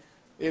 right?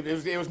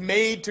 It was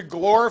made to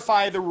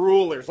glorify the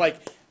rulers.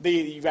 Like,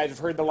 you guys have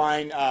heard the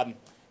line,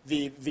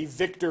 the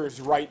victors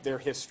write their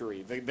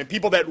history. The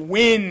people that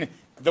win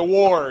the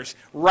wars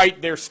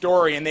write their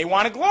story, and they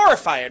want to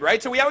glorify it,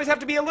 right? So we always have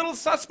to be a little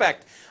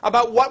suspect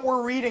about what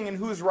we're reading and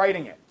who's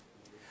writing it.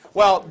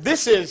 Well,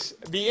 this is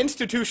the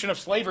institution of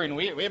slavery, and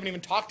we haven't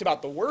even talked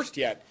about the worst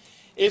yet,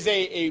 is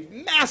a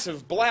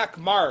massive black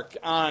mark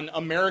on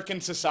American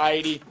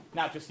society,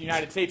 not just the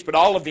United States, but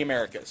all of the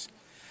Americas.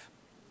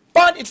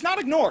 But it's not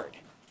ignored,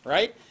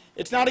 right?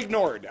 It's not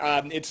ignored.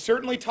 It's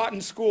certainly taught in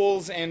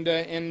schools, and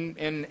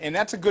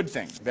that's a good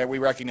thing that we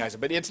recognize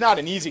it. But it's not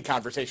an easy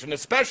conversation,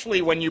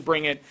 especially when you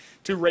bring it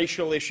to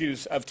racial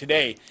issues of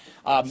today.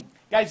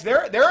 Guys,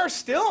 there are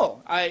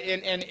still,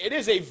 and it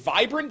is a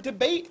vibrant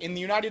debate in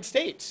the United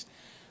States.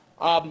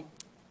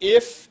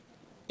 If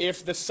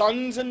the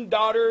sons and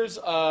daughters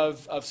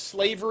of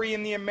slavery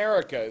in the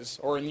Americas,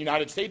 or in the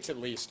United States at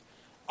least,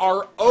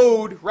 are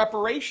owed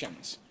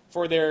reparations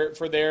for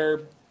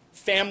their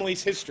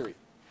family's history,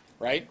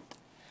 right?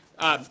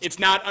 It's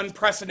not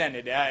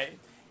unprecedented.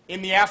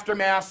 In the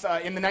aftermath,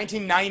 in the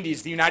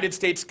 1990s, the United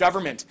States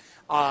government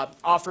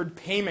offered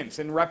payments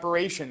and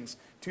reparations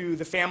to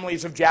the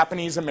families of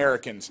Japanese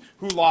Americans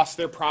who lost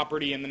their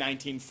property in the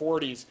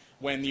 1940s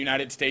when the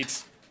United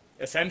States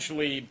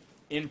essentially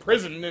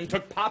imprisoned and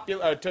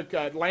took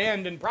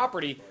land and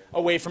property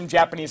away from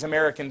Japanese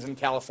Americans in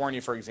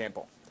California, for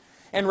example.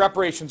 And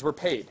reparations were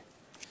paid.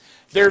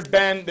 There's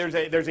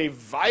a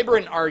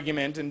vibrant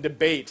argument and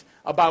debate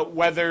about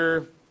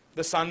whether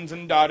the sons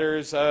and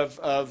daughters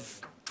of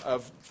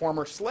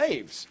former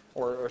slaves,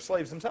 or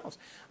slaves themselves,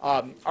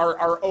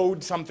 are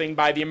owed something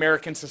by the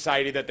American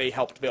society that they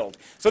helped build.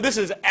 So this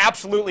is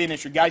absolutely an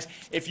issue. Guys,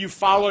 if you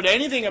followed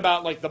anything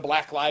about like the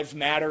Black Lives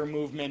Matter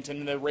movement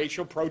and the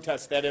racial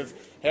protests that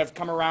have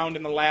come around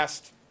in the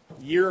last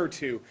year or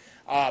two,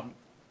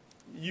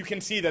 you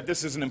can see that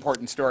this is an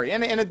important story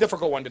and a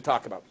difficult one to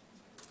talk about.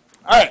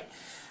 All right,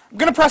 I'm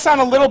going to press on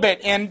a little bit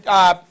and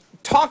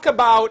talk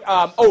about,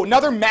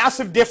 another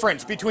massive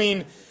difference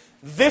between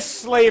this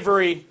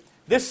slavery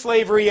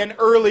and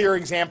earlier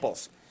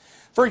examples.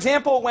 For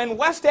example, when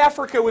West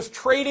Africa was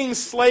trading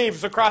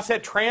slaves across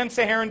that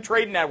trans-Saharan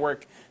trade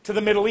network to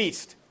the Middle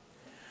East,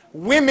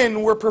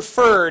 women were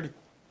preferred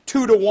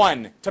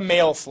 2-to-1 to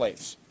male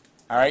slaves.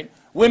 All right?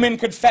 Women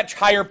could fetch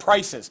higher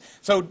prices.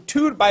 So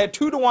by a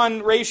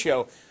 2-to-1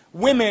 ratio,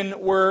 women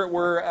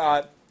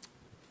were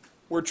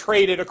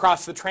traded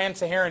across the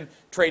trans-Saharan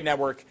trade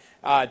network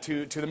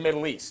to the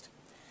Middle East.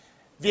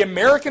 The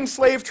American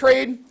slave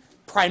trade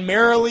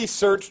primarily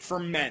searched for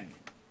men,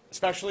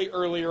 especially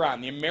earlier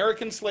on. The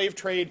American slave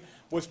trade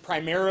was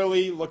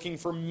primarily looking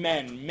for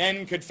men.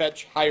 Men could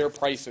fetch higher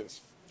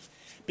prices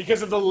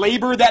because of the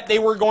labor that they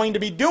were going to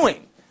be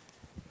doing.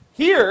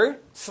 Here,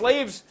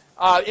 slaves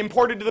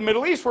imported to the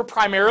Middle East were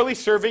primarily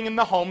serving in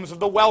the homes of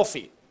the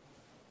wealthy.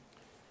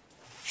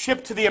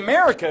 Shipped to the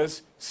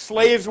Americas,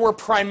 slaves were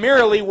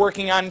primarily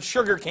working on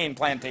sugarcane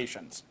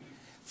plantations.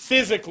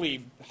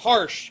 Physically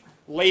harsh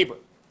labor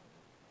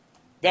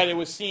that it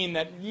was seen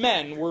that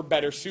men were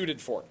better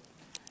suited for.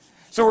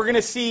 So we're going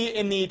to see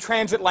in the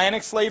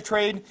transatlantic slave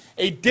trade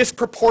a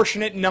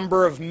disproportionate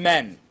number of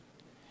men.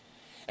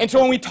 And so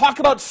when we talk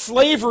about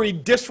slavery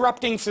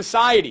disrupting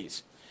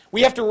societies,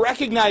 we have to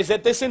recognize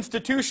that this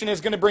institution is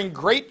going to bring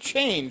great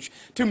change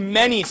to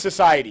many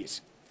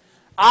societies.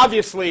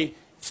 Obviously,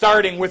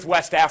 starting with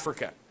West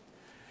Africa.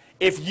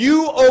 If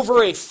you,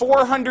 over a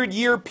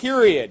 400-year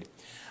period,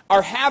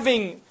 are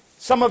having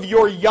some of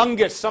your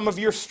youngest, some of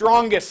your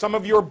strongest, some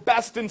of your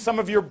best, and some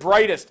of your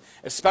brightest,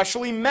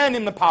 especially men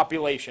in the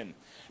population,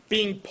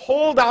 being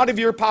pulled out of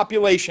your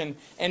population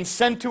and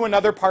sent to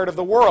another part of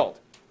the world,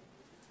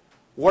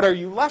 what are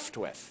you left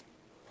with?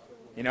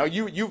 You know,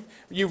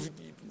 you've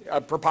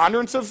a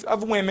preponderance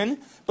of women,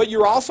 but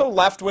you're also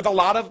left with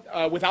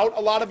without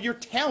a lot of your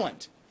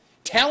talent.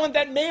 Talent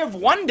that may have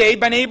one day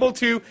been able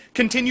to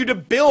continue to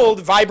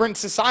build vibrant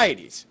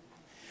societies.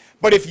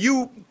 But if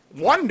you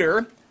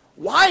wonder,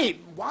 why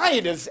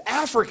does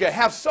Africa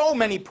have so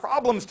many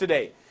problems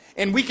today?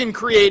 And we can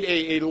create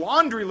a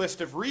laundry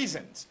list of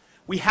reasons.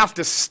 We have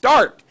to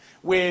start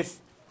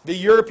with the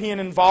European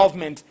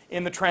involvement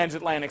in the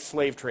transatlantic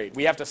slave trade.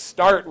 We have to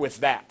start with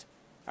that.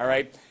 All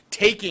right?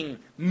 taking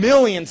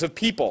millions of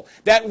people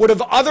that would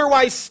have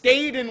otherwise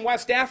stayed in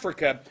West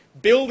Africa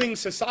building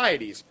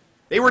societies.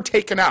 They were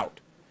taken out.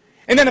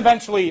 And then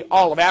eventually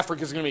all of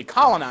Africa is going to be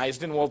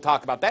colonized, and we'll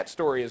talk about that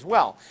story as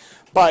well.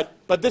 But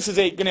this is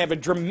going to have a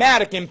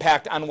dramatic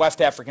impact on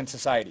West African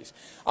societies.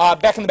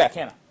 Back in the back,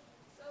 Hannah.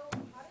 So how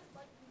did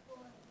like people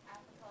in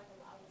Africa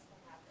allow this to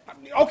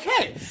happen?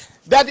 Okay,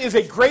 that is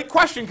a great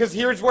question, because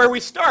here's where we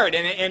start,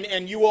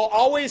 and you will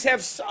always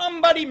have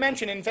somebody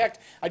mention, in fact,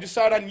 I just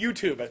saw it on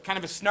YouTube, a kind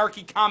of a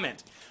snarky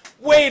comment.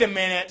 Wait a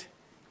minute,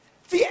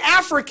 the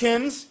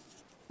Africans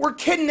were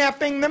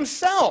kidnapping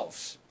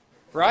themselves,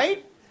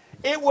 right?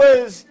 It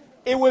was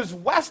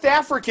West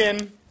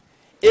Africans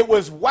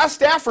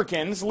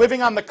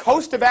living on the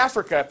coast of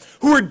Africa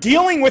who were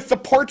dealing with the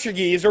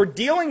Portuguese or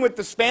dealing with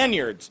the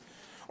Spaniards,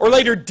 or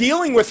later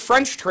dealing with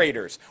French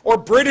traders or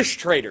British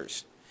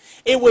traders.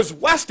 It was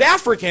West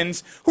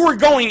Africans who were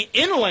going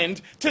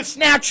inland to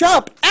snatch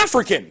up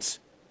Africans.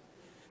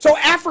 So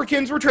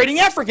Africans were trading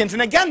Africans.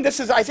 And again, this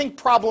is, I think,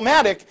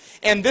 problematic,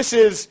 and this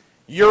is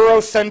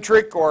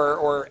Eurocentric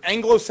or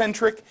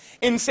Anglocentric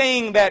in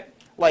saying that,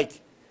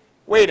 like,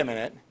 wait a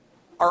minute,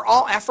 are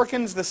all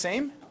Africans the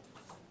same?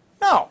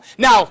 No.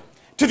 Now,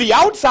 to the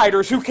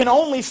outsiders who can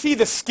only see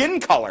the skin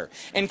color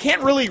and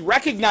can't really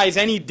recognize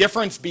any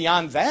difference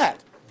beyond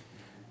that,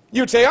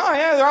 you'd say, oh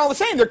yeah, they're all the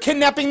same. They're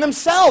kidnapping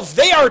themselves.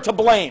 They are to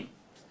blame.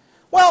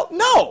 Well,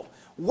 no.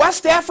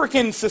 West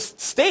African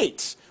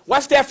states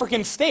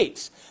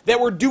that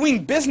were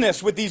doing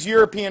business with these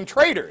European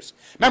traders.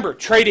 Remember,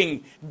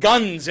 trading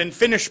guns and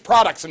finished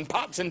products and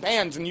pots and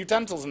pans and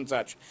utensils and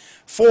such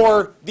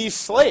for these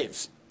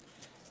slaves.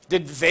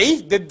 Did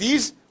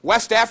these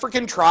West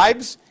African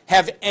tribes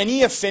have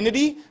any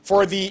affinity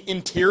for the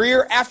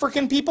interior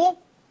African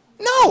people?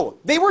 No,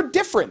 they were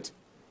different.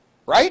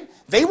 Right?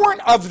 They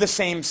weren't of the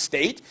same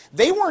state.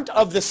 They weren't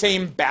of the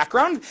same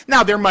background.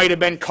 Now, there might have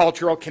been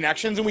cultural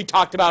connections, and we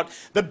talked about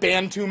the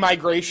Bantu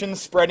migration,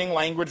 spreading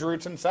language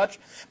roots and such.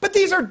 But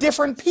these are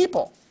different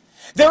people.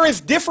 They're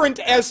as different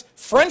as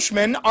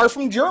Frenchmen are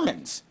from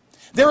Germans.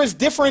 They're as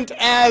different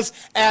as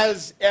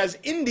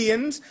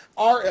Indians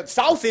are,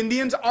 South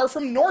Indians are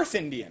from North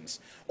Indians.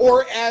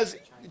 Or as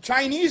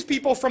Chinese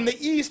people from the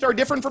East are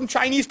different from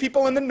Chinese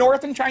people in the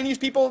North and Chinese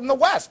people in the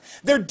West.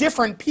 They're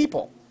different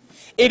people.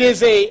 It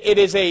is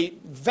a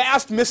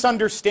vast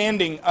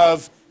misunderstanding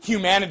of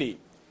humanity.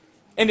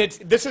 And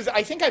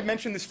I think I've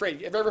mentioned this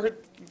phrase. Have you ever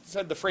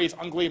said the phrase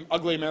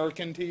ugly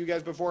American to you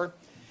guys before?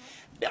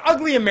 The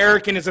ugly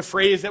American is a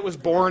phrase that was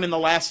born in the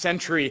last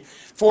century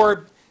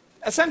for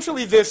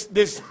essentially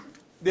this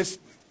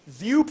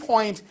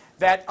viewpoint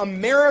that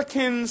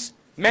Americans,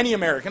 many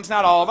Americans,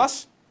 not all of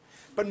us,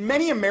 but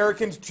many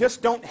Americans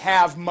just don't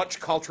have much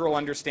cultural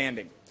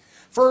understanding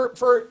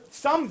for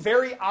some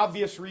very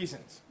obvious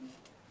reasons.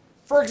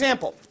 For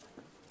example,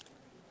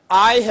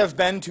 I have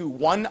been to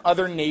one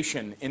other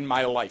nation in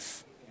my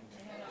life,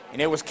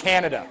 and it was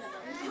Canada.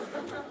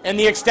 And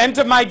the extent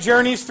of my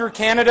journeys through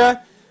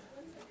Canada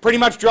pretty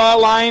much draw a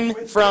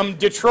line from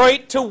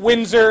Detroit to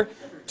Windsor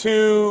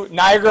to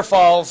Niagara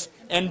Falls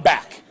and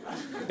back.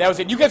 That was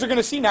it. You guys are going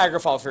to see Niagara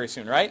Falls very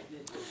soon, right?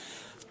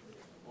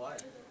 Why?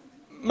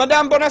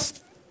 Madame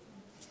Bonest,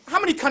 how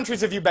many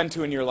countries have you been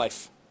to in your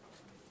life?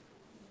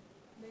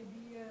 Maybe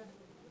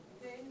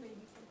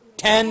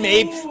 10,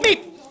 maybe something. 10,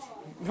 maybe.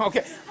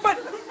 Okay,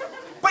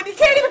 but you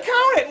can't even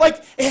count it.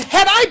 Like,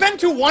 had I been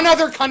to one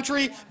other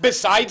country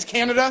besides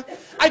Canada,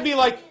 I'd be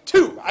like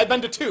 2. I've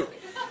been to 2.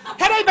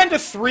 Had I been to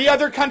 3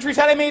 other countries,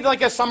 had I made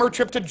like a summer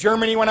trip to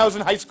Germany when I was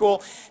in high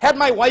school, had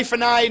my wife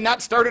and I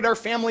not started our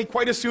family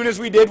quite as soon as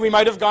we did, we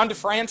might have gone to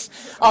France.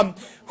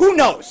 Who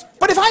knows?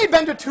 But if I had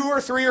been to 2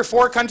 or 3 or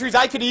 4 countries,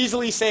 I could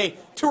easily say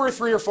 2 or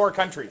 3 or 4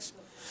 countries.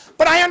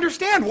 But I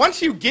understand,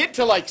 once you get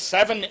to like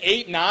 7,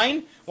 8,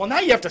 9, well, now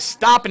you have to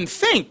stop and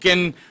think,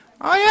 and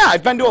oh yeah,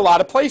 I've been to a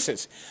lot of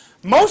places.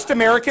 Most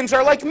Americans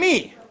are like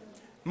me.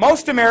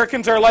 Most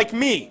Americans are like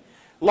me,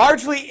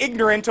 largely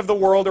ignorant of the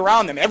world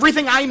around them.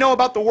 Everything I know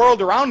about the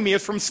world around me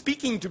is from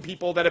speaking to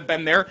people that have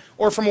been there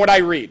or from what I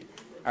read.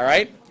 All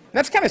right? And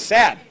that's kind of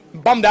sad.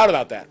 I'm bummed out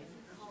about that.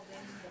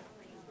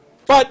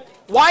 But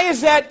why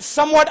is that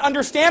somewhat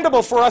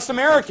understandable for us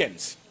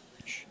Americans?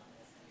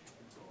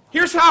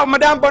 Here's how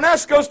Madame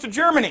Bonest goes to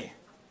Germany.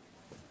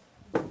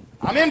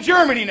 I'm in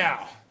Germany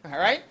now. All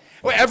right?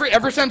 Well,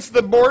 ever since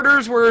the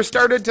borders were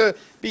started to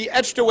be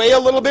etched away a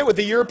little bit with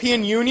the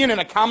European Union and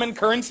a common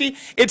currency,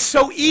 it's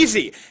so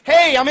easy.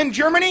 Hey, I'm in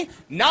Germany,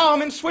 now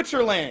I'm in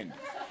Switzerland.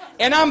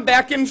 And I'm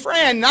back in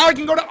France. Now I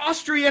can go to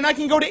Austria and I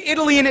can go to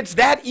Italy, and it's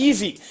that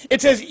easy.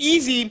 It's as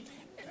easy,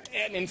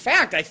 and in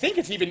fact, I think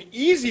it's even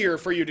easier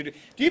for you to do.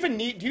 Do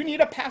you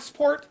need a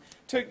passport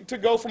to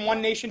go from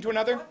one nation to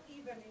another? Not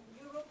even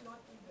in Europe, not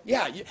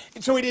even. Yeah,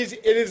 so it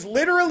is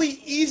literally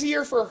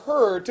easier for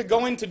her to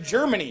go into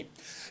Germany.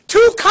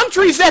 2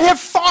 countries that have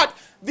fought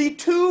the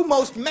 2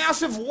 most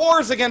massive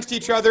wars against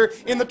each other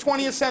in the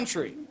 20th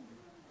century.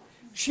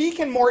 She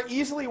can more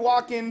easily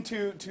walk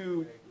into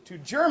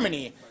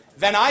Germany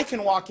than I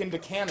can walk into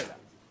Canada.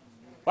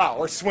 Well,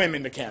 or swim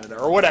into Canada,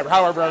 or whatever,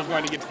 however I was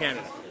going to get to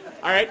Canada.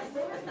 All right?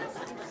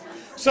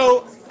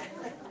 So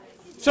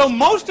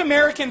most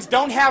Americans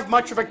don't have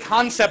much of a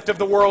concept of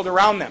the world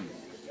around them.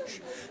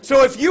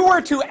 So if you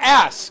were to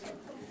ask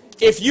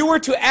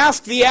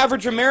the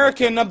average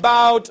American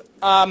about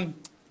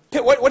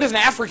what does an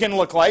African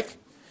look like,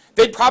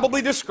 they'd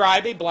probably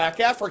describe a black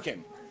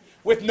African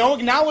with no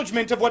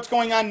acknowledgement of what's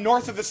going on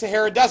north of the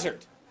Sahara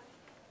Desert,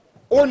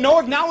 or no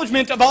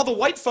acknowledgement of all the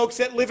white folks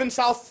that live in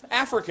South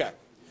Africa,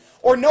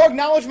 or no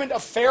acknowledgement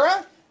of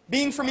Pharaoh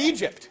being from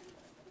Egypt,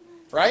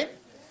 right?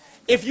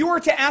 If you were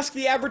to ask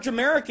the average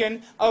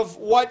American of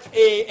what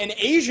an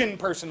Asian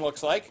person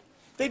looks like,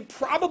 they'd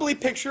probably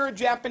picture a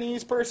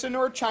Japanese person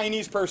or a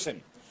Chinese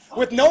person,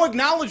 with no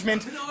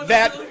acknowledgement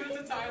that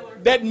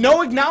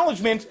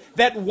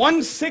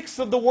 1/6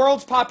 of the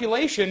world's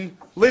population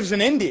lives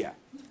in India,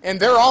 and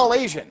they're all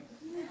Asian.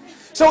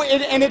 So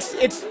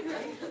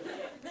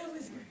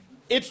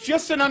it's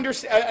just an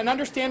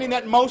understanding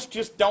that most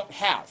just don't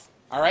have.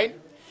 All right.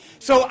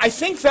 So I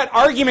think that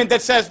argument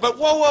that says, but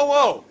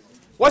whoa,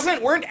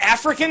 weren't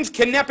Africans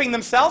kidnapping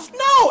themselves?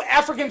 No,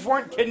 Africans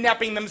weren't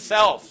kidnapping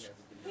themselves.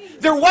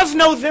 There was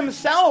no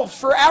themselves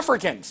for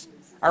Africans.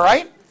 All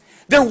right.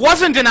 There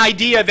wasn't an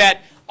idea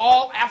that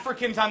all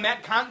Africans on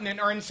that continent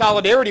are in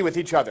solidarity with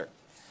each other.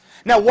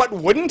 Now, what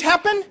wouldn't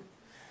happen?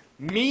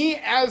 Me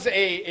as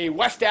a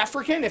West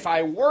African, if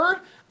I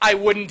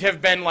wouldn't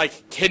have been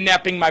like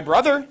kidnapping my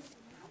brother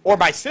or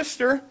my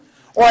sister,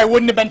 or I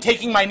wouldn't have been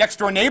taking my next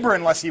door neighbor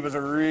unless he was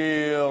a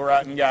real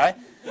rotten guy.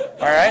 All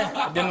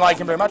right? Didn't like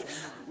him very much.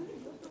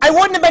 I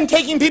wouldn't have been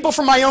taking people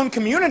from my own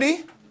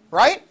community,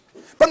 right?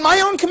 But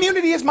my own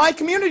community is my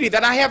community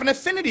that I have an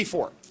affinity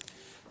for.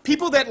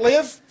 People that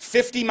live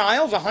 50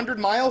 miles, 100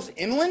 miles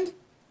inland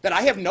that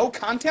I have no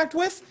contact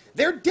with,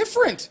 they're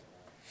different.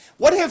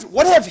 What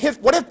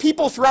have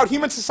people throughout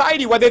human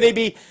society, whether they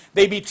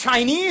be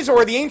Chinese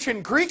or the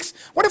ancient Greeks,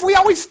 what have we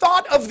always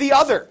thought of the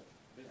other?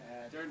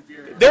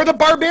 They're the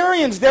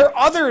barbarians, they're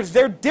others,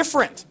 they're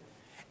different.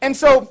 And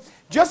so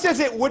just as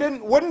it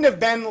wouldn't have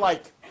been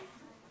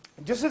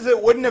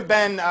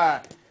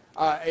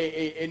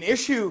an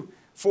issue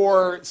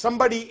for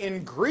somebody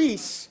in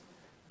Greece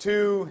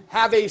to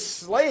have a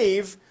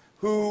slave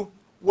who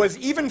was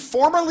even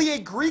formerly a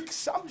Greek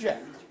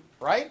subject,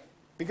 right?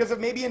 Because of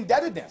maybe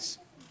indebtedness.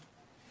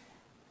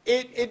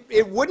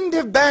 It wouldn't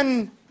have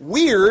been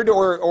weird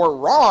or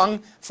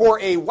wrong for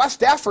a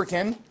West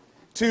African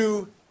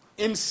to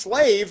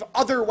enslave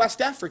other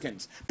West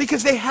Africans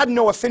because they had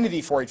no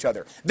affinity for each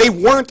other. They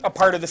weren't a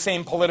part of the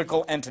same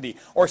political entity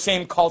or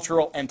same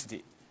cultural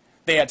entity.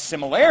 They had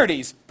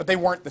similarities, but they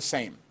weren't the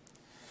same.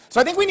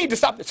 So I think we need to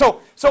stop. So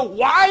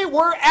why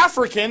were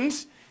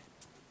Africans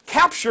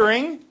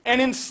capturing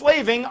and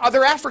enslaving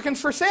other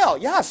Africans for sale?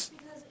 Yes.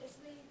 Because if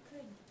they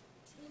could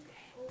take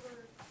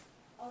over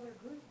other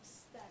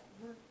groups that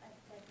weren't like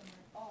them at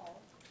all,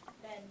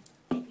 then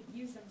they could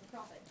use them for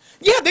profit.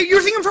 Yeah, they're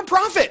using them for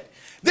profit.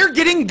 They're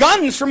getting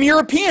guns from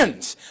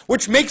Europeans,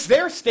 which makes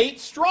their state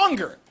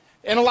stronger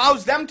and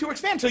allows them to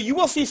expand. So you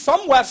will see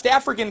some West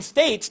African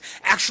states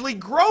actually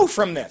grow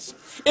from this.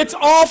 It's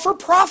all for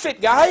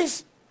profit,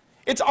 guys.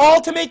 It's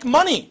all to make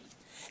money.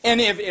 And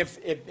if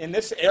in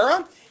this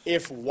era,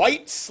 if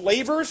white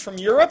slavers from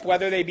Europe,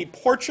 whether they be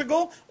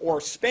Portugal or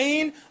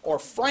Spain or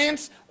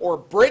France or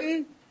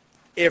Britain,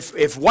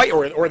 if white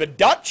or the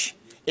Dutch,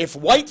 if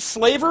white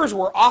slavers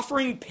were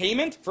offering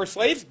payment for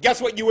slaves, guess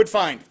what you would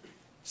find?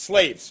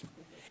 Slaves.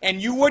 And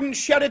you wouldn't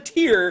shed a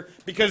tear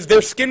because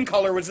their skin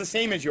color was the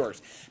same as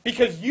yours.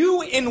 Because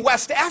you in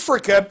West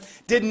Africa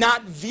did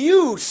not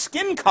view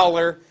skin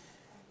color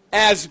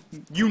as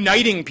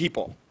uniting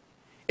people.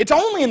 It's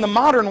only in the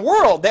modern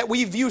world that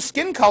we view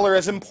skin color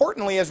as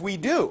importantly as we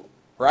do,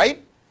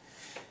 right?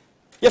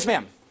 Yes,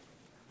 ma'am.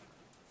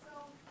 So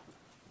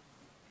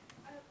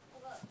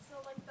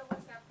like the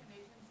West African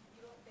nations,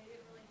 they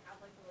didn't really have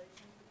like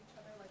relations with each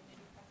other, like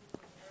maybe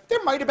countries in Europe.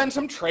 There might have been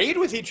some trade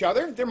with each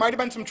other. There might have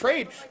been some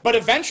trade. But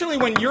eventually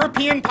when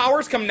European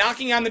powers come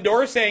knocking on the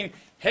door saying,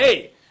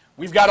 hey,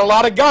 we've got a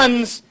lot of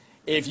guns.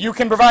 If you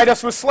can provide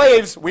us with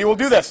slaves, we will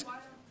do this. Why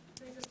don't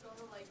they just go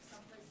to like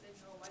someplace they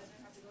know? Why do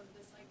they have to go to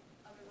this like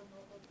other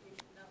remote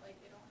location that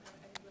like they don't have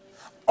any really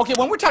Okay,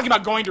 when we're talking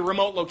about going to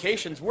remote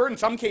locations, we're in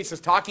some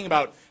cases talking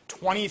about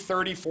 20,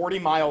 30, 40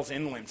 miles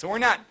inland. So we're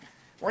not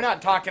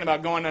talking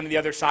about going on the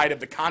other side of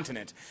the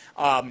continent.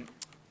 And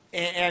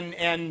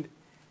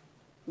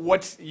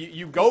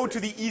you go to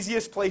the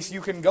easiest place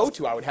you can go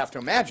to, I would have to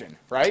imagine,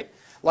 right?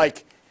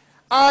 Like,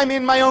 I'm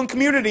in my own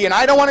community, and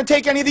I don't want to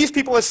take any of these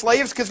people as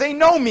slaves because they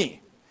know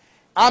me.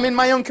 I'm in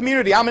my own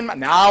community.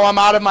 Now I'm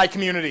out of my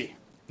community.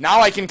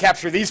 Now I can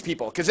capture these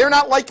people because they're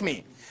not like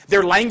me.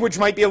 Their language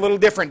might be a little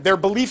different. Their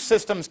belief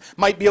systems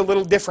might be a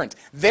little different.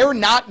 They're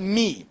not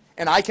me,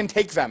 and I can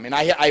take them. And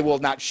I will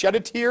not shed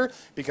a tear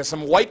because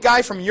some white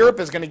guy from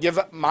Europe is going to give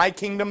my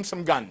kingdom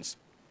some guns.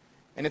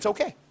 And it's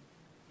okay.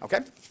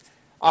 Okay?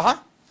 Uh-huh.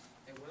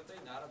 And would they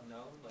not have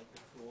known, like, the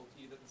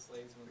cruelty that the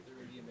slaves went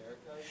through in the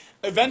Americas?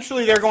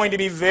 Eventually, they're going to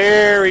be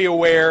very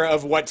aware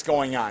of what's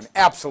going on.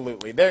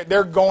 Absolutely.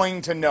 They're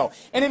going to know.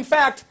 And in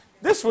fact,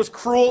 this was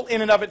cruel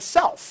in and of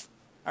itself.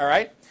 All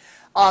right?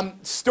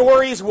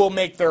 Stories will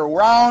make their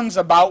rounds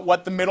about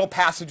what the Middle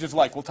Passage is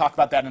like. We'll talk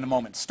about that in a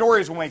moment.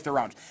 Stories will make their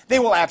rounds. They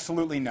will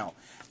absolutely know.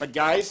 But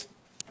guys,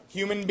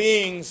 human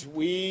beings,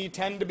 we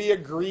tend to be a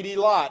greedy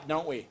lot,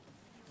 don't we?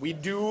 We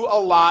do a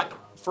lot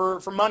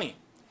for money.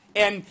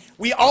 And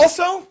we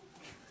also,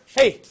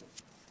 hey,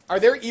 are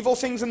there evil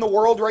things in the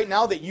world right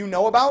now that you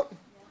know about?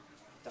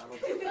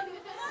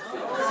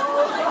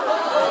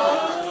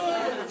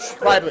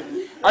 Quietly.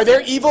 Are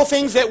there evil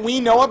things that we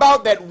know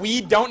about that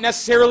we don't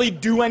necessarily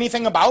do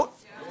anything about?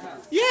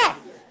 Yeah.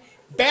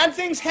 Bad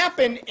things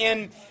happen,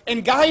 and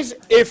guys,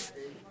 if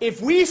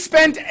we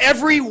spent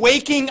every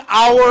waking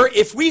hour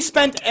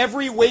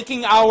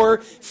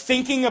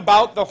thinking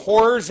about the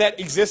horrors that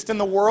exist in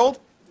the world,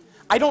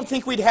 I don't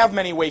think we'd have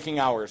many waking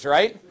hours,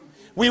 right?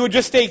 We would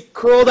just stay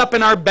curled up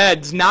in our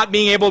beds, not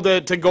being able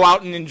to go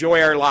out and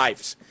enjoy our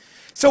lives.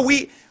 So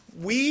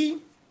we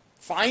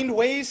find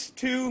ways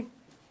to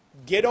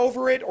get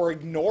over it or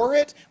ignore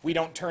it. We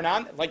don't turn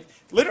on, like,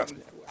 literally,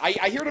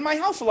 I hear it in my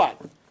house a lot.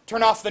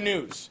 Turn off the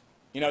news.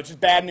 You know, it's just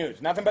bad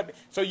news. Nothing but,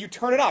 so you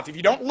turn it off. If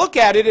you don't look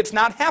at it, it's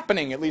not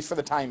happening, at least for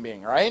the time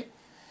being, right?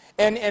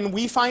 And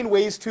we find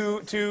ways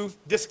to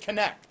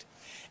disconnect.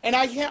 And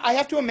I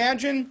have to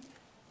imagine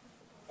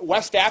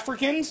West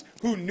Africans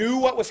who knew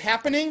what was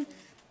happening,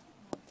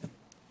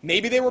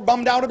 maybe they were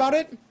bummed out about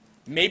it.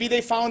 Maybe they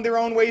found their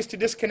own ways to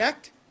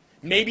disconnect.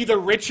 Maybe the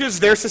riches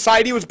their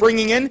society was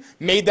bringing in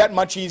made that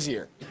much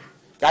easier.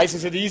 Guys,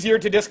 is it easier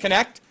to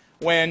disconnect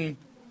when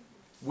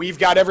we've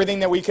got everything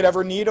that we could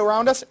ever need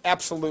around us?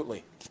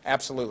 Absolutely.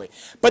 Absolutely.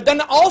 But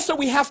then also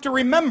we have to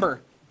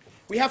remember,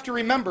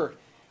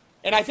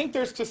 and I think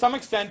there's, to some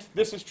extent,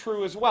 this is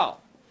true as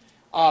well.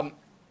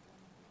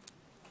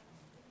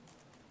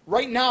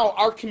 Right now,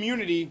 our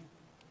community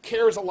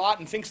cares a lot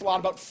and thinks a lot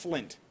about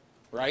Flint,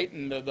 right?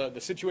 And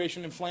the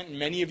situation in Flint, and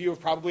many of you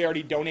have probably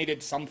already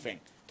donated something.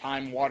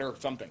 Time, water,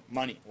 something,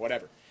 money,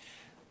 whatever.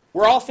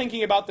 We're all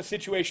thinking about the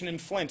situation in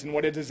Flint and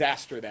what a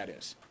disaster that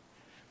is.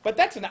 But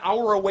that's an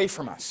hour away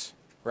from us,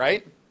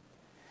 right?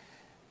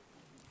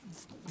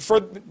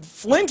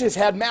 Flint has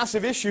had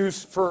massive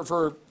issues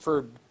for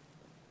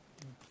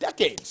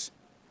decades,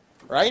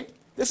 right?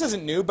 This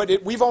isn't new,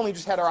 but we've only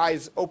just had our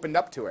eyes opened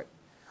up to it.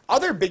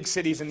 Other big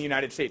cities in the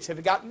United States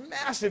have got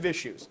massive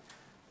issues,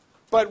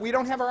 but we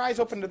don't have our eyes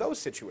open to those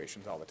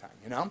situations all the time,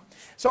 you know?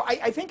 So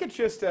I think it's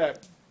just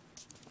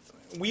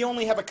we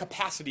only have a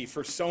capacity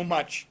for so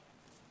much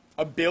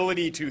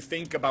ability to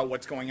think about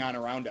what's going on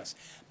around us.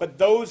 But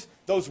those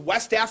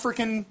West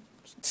African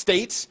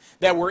states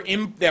that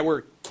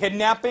were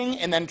kidnapping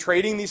and then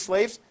trading these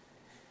slaves,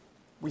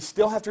 we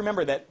still have to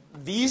remember that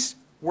these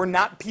were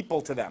not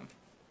people to them.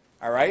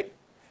 All right?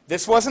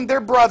 This wasn't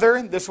their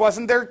brother. This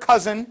wasn't their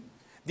cousin.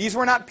 These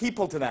were not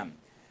people to them.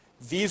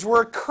 These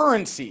were a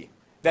currency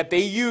that they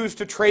used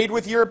to trade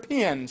with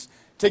Europeans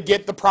to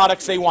get the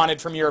products they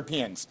wanted from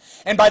Europeans.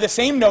 And by the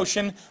same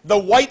notion, the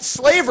white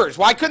slavers,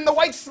 why couldn't the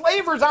white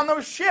slavers on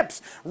those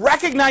ships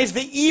recognize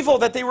the evil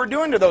that they were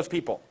doing to those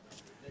people?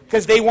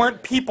 Because they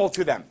weren't people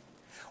to them.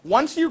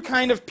 Once you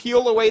kind of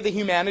peel away the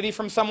humanity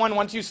from someone,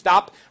 once you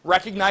stop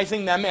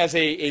recognizing them as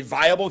a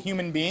viable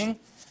human being,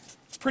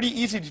 it's pretty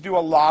easy to do a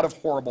lot of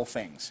horrible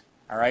things.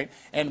 All right?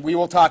 And we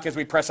will talk as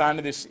we press on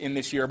to this in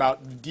this year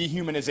about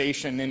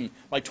dehumanization in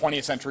like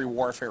 20th century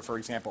warfare, for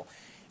example.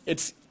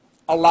 It's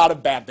a lot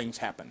of bad things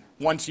happen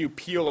once you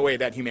peel away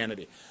that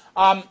humanity.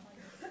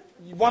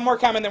 One more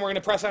comment, then we're going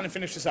to press on and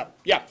finish this up.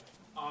 Yeah.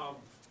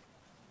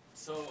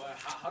 So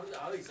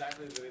how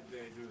exactly do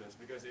they do this?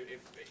 Because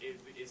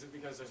is it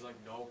because there's like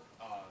no,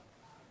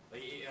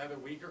 like are there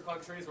weaker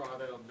countries or are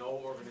there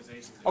no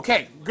organizations?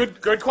 Okay,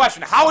 good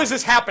question. How is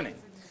this happening?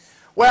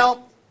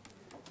 Well,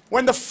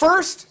 when the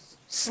first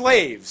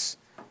slaves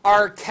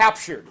are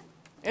captured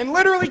and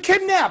literally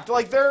kidnapped,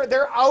 like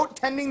they're out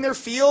tending their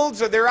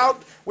fields or they're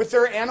out with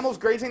their animals,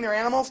 grazing their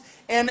animals,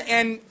 and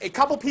a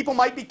couple people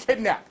might be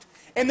kidnapped.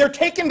 And they're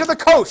taken to the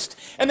coast,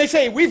 and they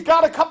say, we've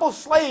got a couple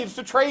slaves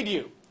to trade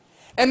you.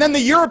 And then the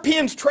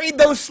Europeans trade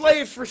those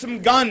slaves for some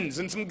guns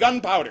and some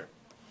gunpowder.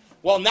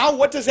 Well, now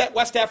what does that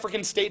West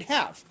African state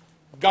have?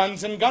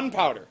 Guns and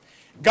gunpowder.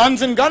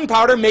 Guns and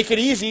gunpowder make it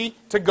easier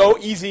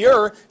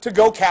to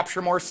go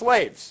capture more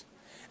slaves.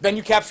 Then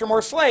you capture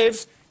more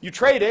slaves, you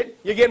trade it,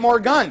 you get more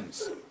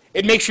guns.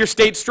 It makes your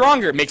state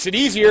stronger. It makes it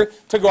easier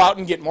to go out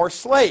and get more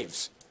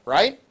slaves,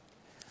 right?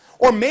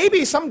 Or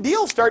maybe some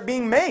deals start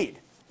being made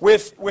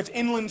with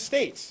inland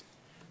states.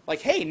 Like,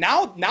 hey,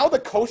 now the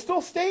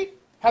coastal state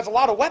has a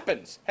lot of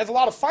weapons, has a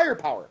lot of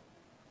firepower.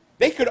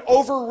 They could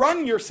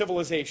overrun your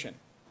civilization.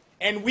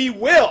 And we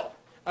will,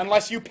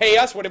 unless you pay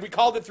us, what have we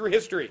called it through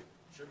history?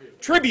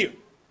 Tribute.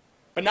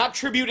 But not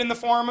tribute in the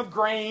form of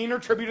grain or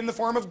tribute in the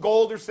form of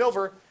gold or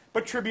silver,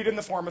 but tribute in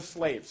the form of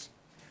slaves.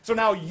 So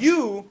now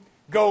you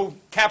go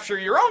capture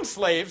your own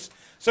slaves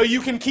so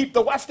you can keep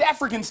the West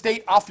African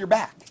state off your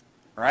back,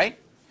 right?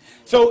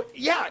 So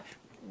yeah,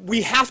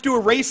 we have to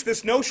erase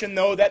this notion,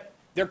 though, that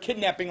they're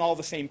kidnapping all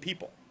the same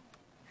people.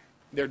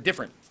 They're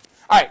different.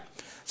 All right,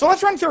 so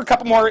let's run through a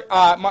couple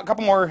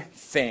more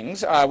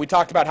things. We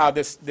talked about how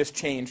this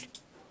changed.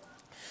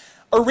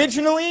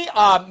 Originally,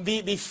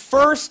 the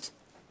first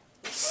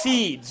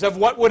seeds of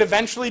what would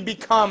eventually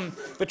become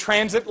the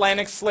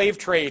transatlantic slave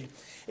trade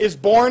is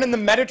born in the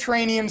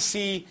Mediterranean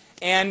Sea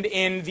and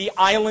in the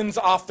islands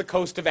off the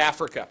coast of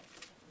Africa.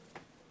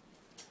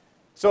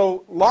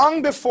 So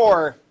long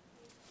before,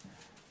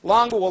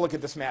 we'll look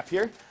at this map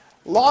here,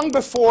 long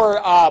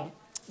before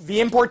the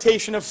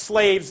importation of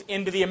slaves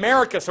into the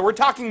Americas, so we're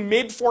talking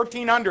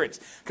mid-1400s,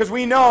 because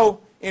we know,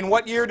 in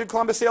what year did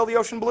Columbus sail the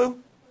ocean blue?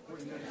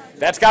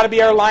 That's got to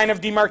be our line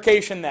of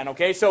demarcation then,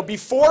 okay? So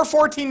before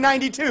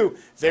 1492,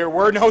 there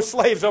were no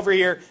slaves over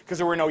here because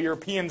there were no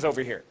Europeans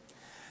over here.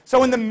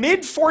 So in the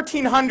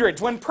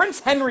mid-1400s, when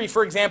Prince Henry,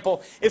 for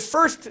example, is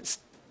first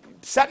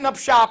setting up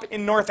shop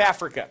in North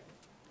Africa,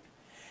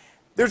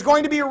 there's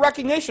going to be a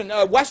recognition.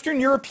 Western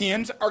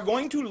Europeans are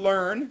going to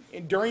learn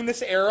during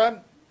this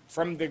era,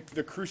 from the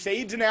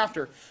Crusades and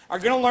after, are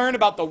going to learn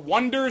about the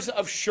wonders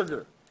of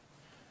sugar.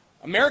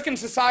 American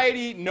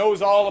society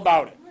knows all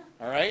about it,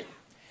 all right?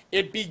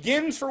 It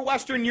begins for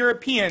Western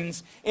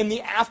Europeans in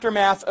the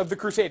aftermath of the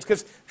Crusades,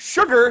 because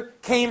sugar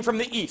came from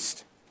the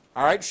East,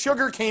 all right?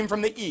 Sugar came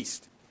from the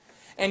East.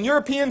 And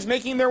Europeans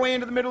making their way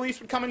into the Middle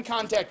East would come in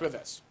contact with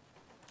this.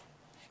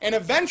 And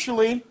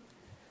eventually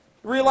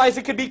realized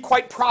it could be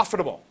quite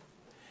profitable.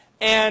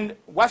 And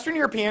Western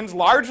Europeans,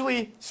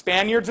 largely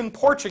Spaniards and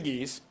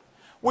Portuguese,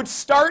 would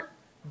start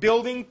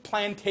building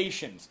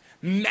plantations,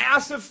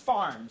 massive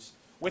farms,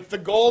 with the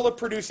goal of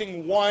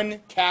producing one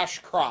cash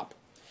crop.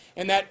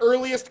 And that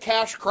earliest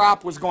cash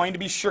crop was going to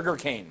be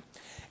sugarcane.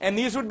 And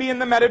these would be in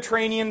the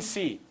Mediterranean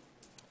Sea.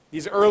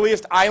 These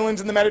earliest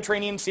islands in the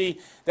Mediterranean Sea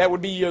that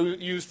would be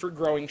used for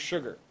growing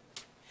sugar.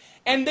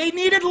 And they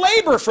needed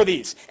labor for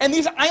these. And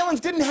these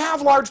islands didn't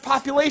have large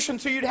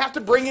populations, so you'd have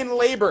to bring in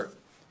labor.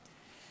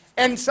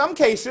 And in some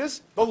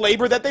cases, the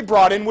labor that they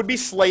brought in would be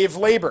slave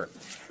labor.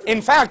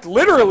 In fact,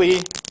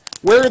 literally,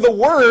 where the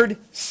word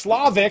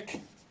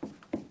Slavic,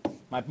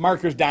 my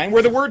marker's dying,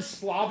 where the word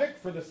Slavic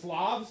for the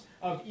Slavs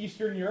of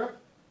Eastern Europe,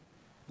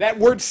 that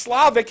word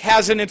Slavic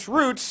has in its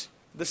roots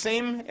the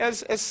same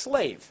as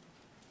slave.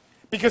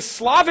 Because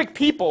Slavic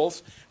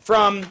peoples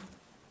from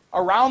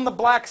around the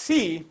Black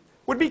Sea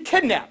would be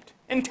kidnapped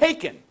and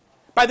taken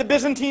by the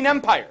Byzantine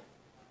Empire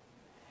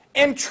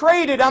and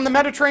traded on the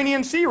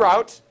Mediterranean sea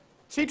routes,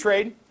 sea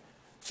trade,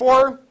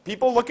 for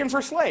people looking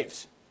for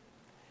slaves.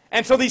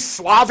 And so these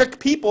Slavic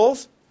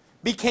peoples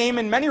became,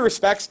 in many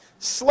respects,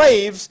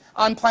 slaves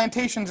on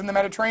plantations in the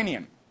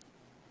Mediterranean.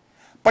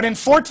 But in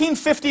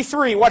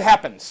 1453, what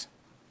happens?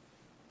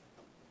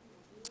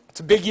 It's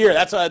a big year.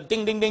 That's a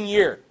ding, ding, ding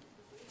year.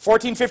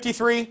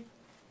 1453,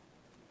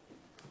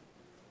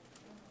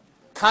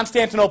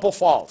 Constantinople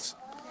falls.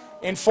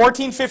 In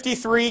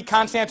 1453,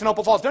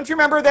 Constantinople falls. Don't you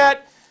remember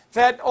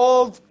that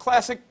old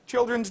classic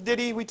children's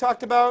ditty we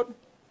talked about?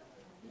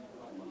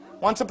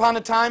 Once upon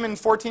a time in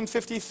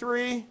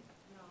 1453,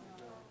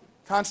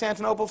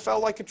 Constantinople fell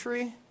like a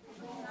tree?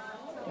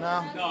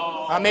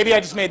 No? Maybe I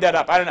just made that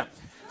up. I don't know.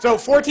 So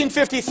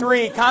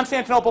 1453,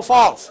 Constantinople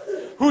falls.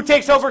 Who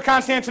takes over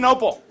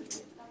Constantinople?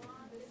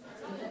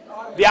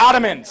 The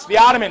Ottomans. The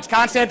Ottomans.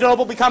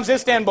 Constantinople becomes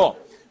Istanbul.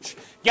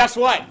 Guess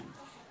what?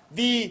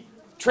 The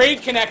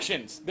trade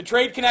connections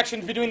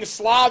between the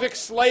Slavic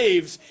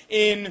slaves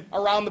in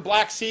around the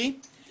Black Sea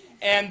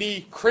and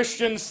the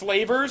Christian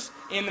slavers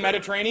in the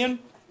Mediterranean,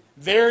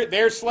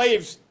 their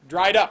slaves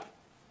dried up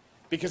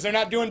because they're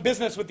not doing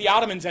business with the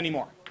Ottomans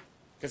anymore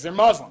because they're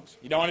Muslims.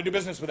 You don't want to do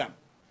business with them.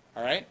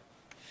 All right?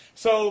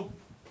 So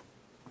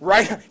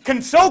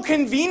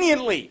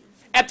conveniently,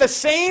 at the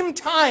same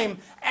time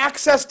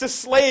access to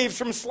slaves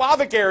from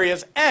Slavic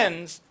areas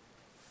ends,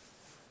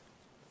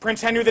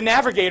 Prince Henry the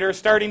Navigator is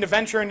starting to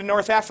venture into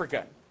North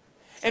Africa.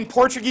 And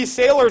Portuguese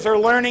sailors are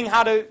learning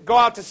how to go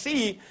out to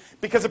sea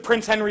because of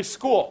Prince Henry's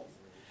school.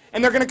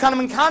 And they're going to come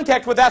in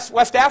contact with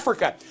West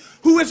Africa,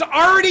 who is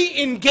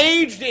already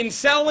engaged in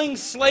selling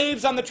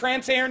slaves on the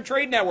Trans-Saharan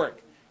Trade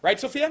Network. Right,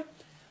 Sophia?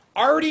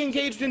 Already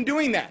engaged in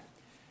doing that.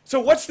 So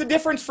what's the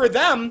difference for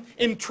them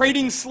in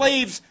trading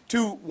slaves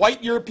to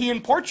white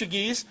European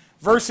Portuguese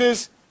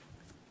versus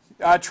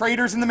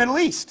traders in the Middle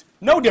East?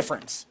 No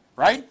difference,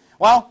 right?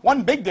 Well,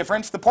 one big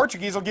difference, the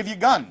Portuguese will give you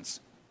guns.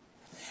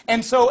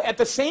 And so at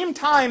the same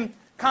time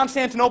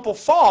Constantinople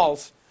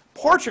falls,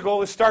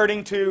 Portugal is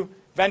starting to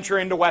venture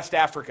into West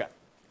Africa.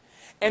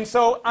 And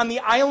so on the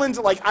islands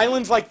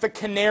like the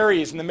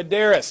Canaries and the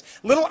Madeiras,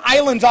 little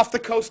islands off the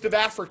coast of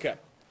Africa,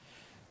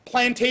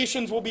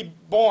 plantations will be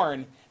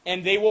born,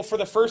 and they will for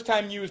the first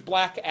time use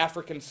black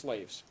African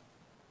slaves.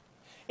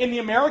 In the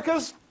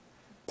Americas,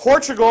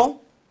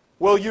 Portugal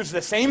will use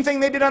the same thing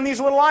they did on these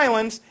little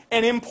islands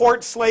and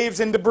import slaves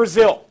into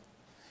Brazil.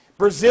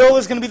 Brazil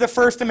is going to be the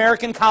first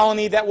American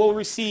colony that will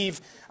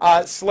receive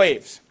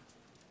slaves.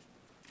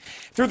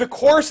 Through the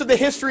course of the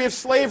history of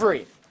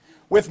slavery,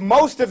 with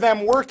most of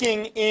them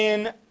working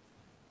in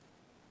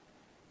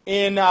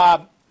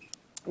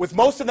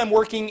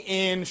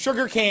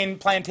sugarcane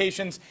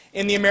plantations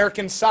in the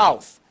American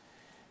South,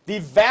 the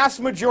vast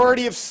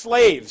majority of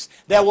slaves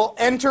that will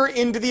enter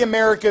into the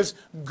Americas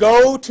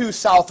go to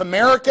South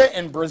America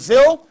and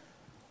Brazil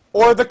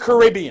or the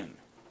Caribbean.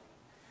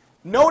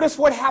 Notice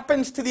what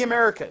happens to the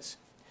Americas.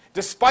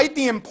 Despite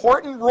the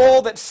important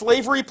role that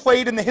slavery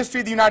played in the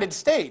history of the United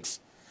States,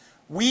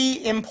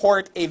 we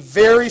import a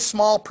very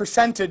small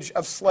percentage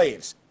of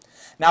slaves.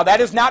 Now,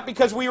 that is not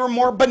because we were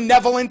more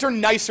benevolent or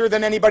nicer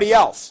than anybody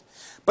else.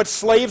 But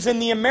slaves in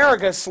the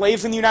Americas,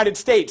 slaves in the United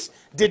States,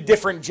 did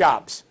different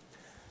jobs.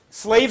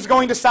 Slaves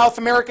going to South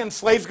America and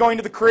slaves going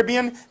to the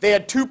Caribbean, they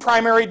had two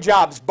primary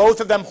jobs, both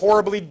of them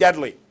horribly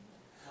deadly.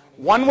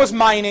 One was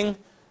mining,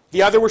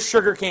 the other was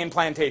sugarcane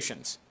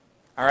plantations.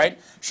 All right?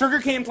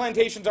 Sugarcane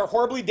plantations are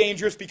horribly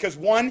dangerous because,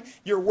 one,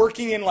 you're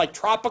working in like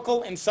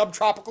tropical and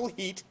subtropical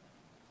heat,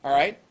 all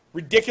right?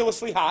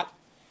 Ridiculously hot.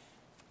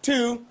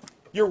 Two,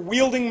 you're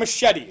wielding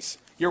machetes.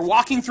 You're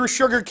walking through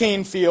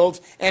sugarcane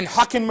fields and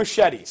hucking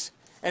machetes,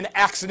 and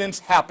accidents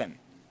happen,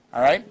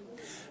 all right?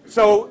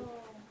 So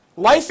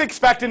life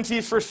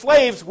expectancies for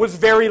slaves was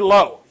very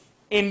low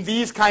in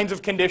these kinds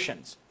of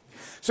conditions.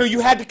 So you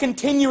had to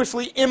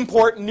continuously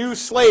import new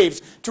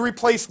slaves to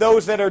replace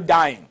those that are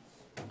dying.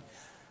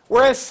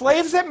 Whereas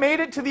slaves that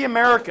made it to the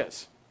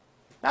Americas,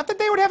 not that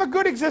they would have a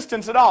good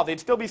existence at all, they'd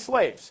still be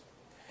slaves.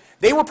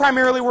 They were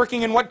primarily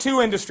working in what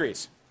two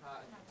industries?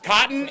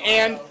 Cotton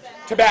and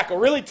tobacco.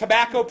 Really,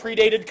 tobacco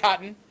predated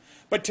cotton,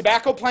 but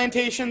tobacco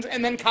plantations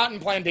and then cotton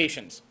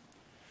plantations.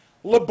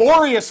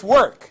 Laborious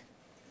work,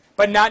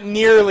 but not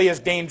nearly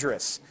as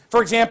dangerous.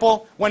 For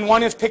example, when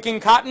one is picking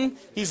cotton,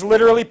 he's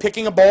literally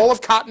picking a boll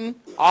of cotton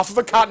off of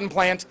a cotton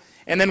plant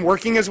and then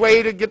working his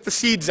way to get the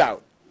seeds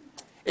out.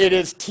 It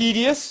is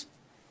tedious.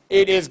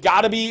 It has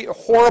got to be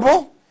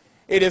horrible.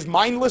 It is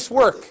mindless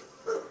work.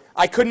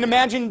 I couldn't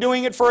imagine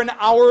doing it for an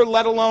hour,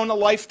 let alone a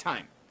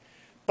lifetime.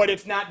 But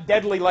it's not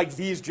deadly like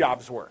these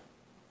jobs were.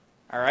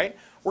 All right?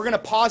 We're going to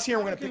pause here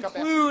and we're going to pick up.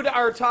 Conclude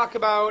our talk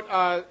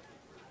about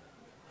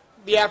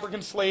the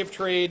African slave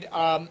trade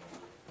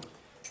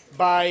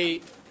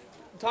by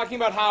talking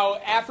about how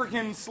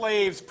African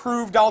slaves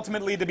proved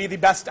ultimately to be the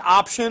best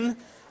option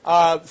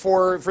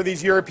for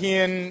these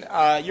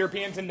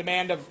Europeans in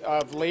demand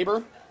of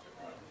labor.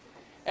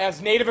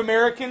 As Native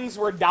Americans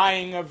were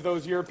dying of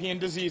those European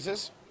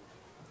diseases.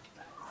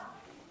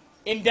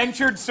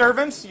 Indentured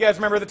servants, you guys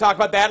remember the talk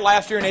about that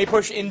last year in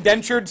APUSH?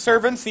 Indentured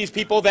servants, these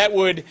people that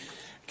would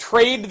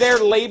trade their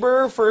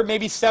labor for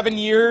maybe 7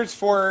 years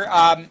for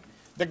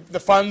the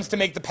funds to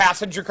make the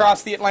passage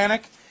across the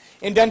Atlantic.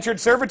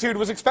 Indentured servitude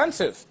was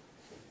expensive.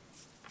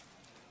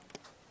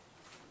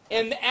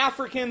 And the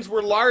Africans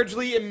were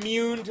largely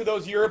immune to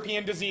those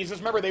European diseases.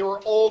 Remember, they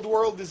were old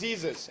world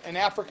diseases, and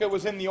Africa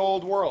was in the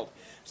old world.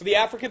 So the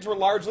Africans were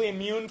largely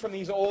immune from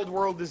these old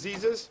world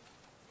diseases.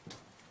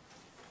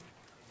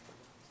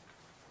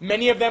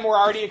 Many of them were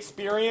already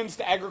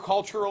experienced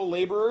agricultural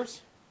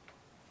laborers.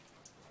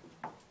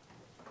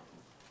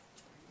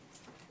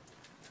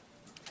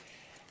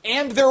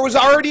 And there was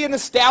already an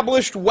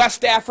established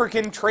West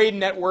African trade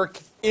network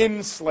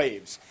in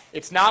slaves.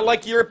 It's not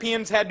like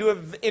Europeans had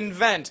to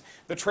invent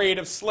the trade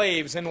of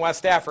slaves in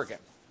West Africa.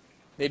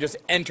 They just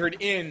entered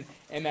in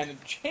and then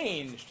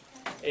changed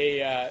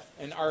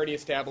an already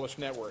established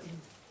network.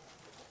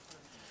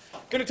 I'm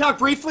going to talk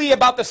briefly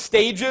about the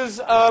stages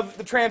of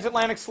the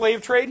transatlantic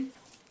slave trade.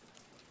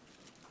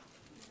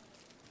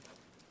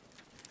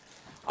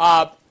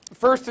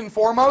 First and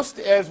foremost,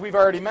 as we've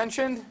already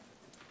mentioned,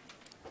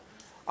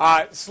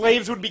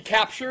 slaves would be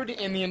captured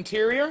in the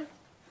interior,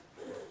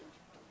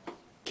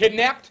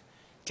 kidnapped,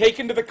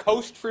 taken to the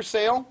coast for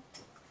sale.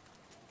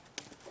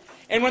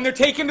 And when they're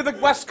taken to the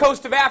west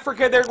coast of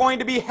Africa, they're going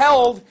to be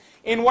held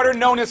in what are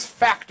known as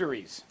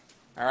factories.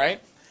 All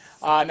right?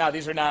 Now,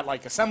 these are not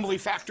like assembly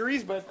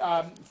factories, but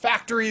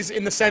factories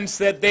in the sense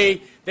that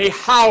they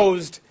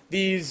housed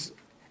these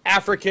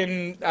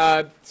African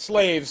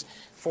slaves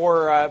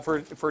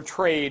for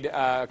trade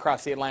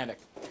across the Atlantic.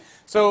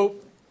 So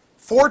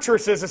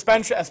fortresses,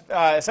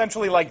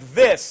 essentially like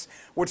this,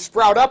 would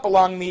sprout up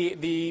along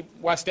the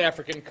West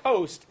African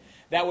coast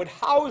that would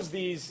house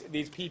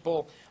these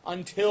people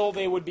until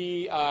they would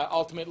be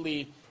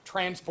ultimately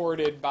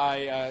transported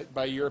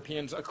by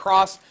Europeans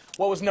across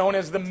what was known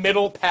as the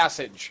Middle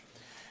Passage.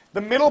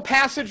 The Middle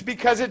Passage,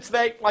 because it's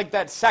like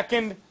that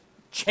second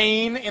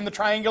chain in the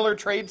triangular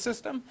trade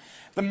system,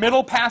 the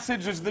Middle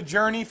Passage is the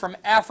journey from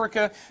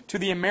Africa to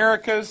the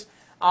Americas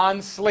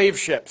on slave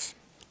ships.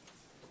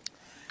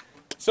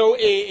 So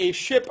a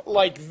ship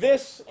like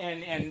this,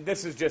 and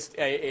this is just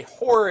a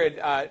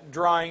horrid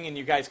drawing, and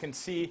you guys can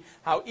see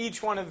how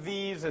each one of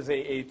these is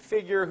a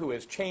figure who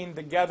is chained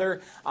together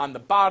on the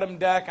bottom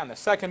deck, on the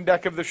second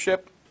deck of the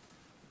ship.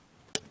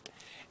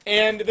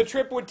 And the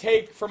trip would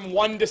take from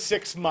 1 to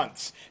 6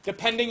 months,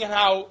 depending on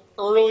how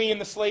early in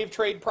the slave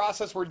trade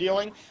process we're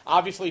dealing.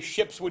 Obviously,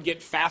 ships would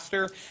get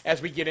faster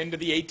as we get into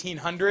the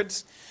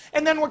 1800s.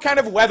 And then what kind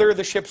of weather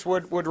the ships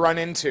would run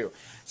into.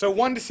 So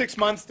 1 to 6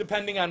 months,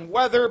 depending on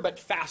weather, but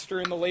faster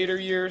in the later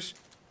years.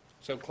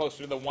 So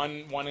closer to the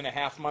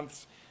 1.5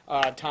 months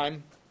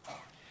time.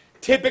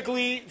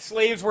 Typically,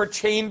 slaves were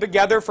chained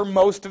together for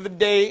most of the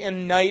day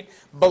and night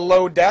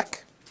below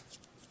deck.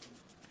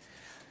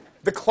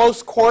 The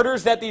close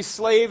quarters that these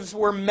slaves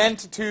were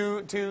meant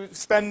to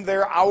spend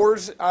their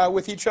hours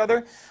with each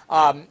other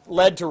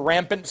led to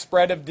rampant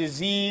spread of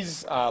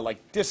disease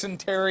like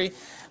dysentery.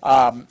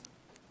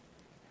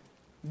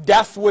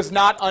 Death was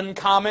not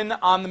uncommon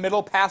on the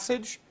Middle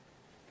Passage,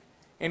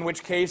 in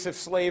which case if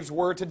slaves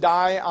were to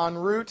die en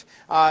route,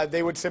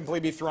 they would simply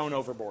be thrown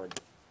overboard.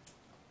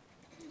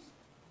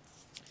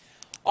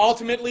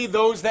 Ultimately,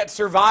 those that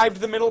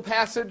survived the Middle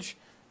Passage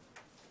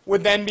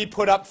would then be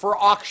put up for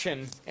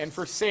auction and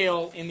for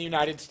sale in the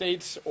United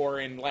States or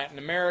in Latin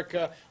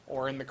America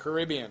or in the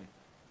Caribbean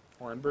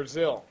or in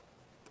Brazil.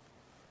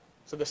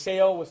 So the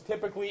sale was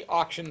typically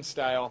auction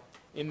style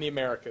in the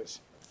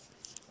Americas.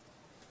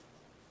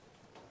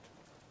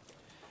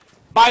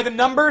 By the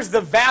numbers,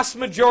 the vast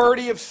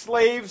majority of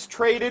slaves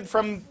traded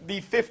from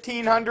the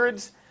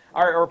 1500s,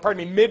 or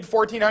pardon me,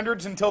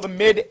 mid-1400s until the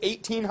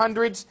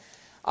mid-1800s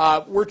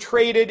were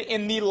traded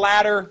in the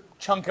latter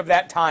chunk of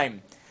that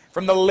time.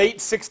 From the late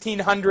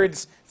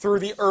 1600s through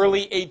the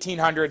early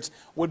 1800s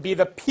would be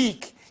the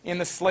peak in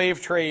the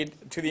slave trade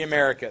to the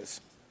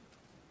Americas.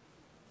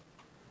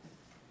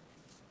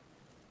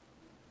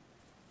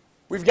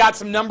 We've got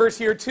some numbers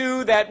here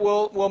too that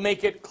will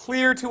make it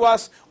clear to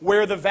us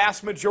where the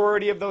vast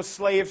majority of those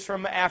slaves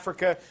from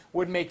Africa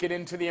would make it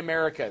into the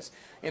Americas.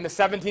 In the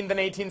 17th and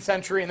 18th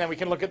century, and then we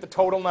can look at the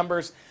total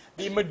numbers,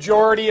 the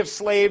majority of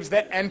slaves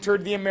that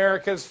entered the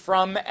Americas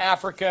from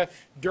Africa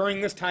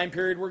during this time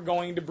period were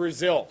going to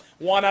Brazil.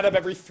 1 out of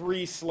every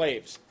 3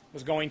 slaves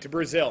was going to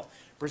Brazil.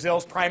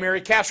 Brazil's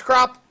primary cash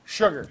crop,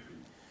 sugar.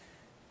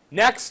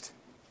 Next,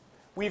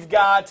 we've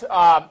got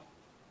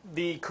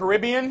the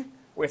Caribbean,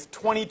 with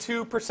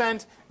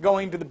 22%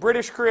 going to the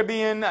British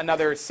Caribbean,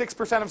 another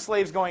 6% of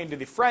slaves going to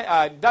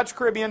the Dutch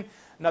Caribbean,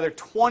 another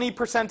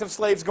 20% of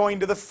slaves going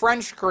to the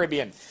French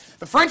Caribbean.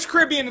 The French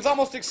Caribbean is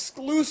almost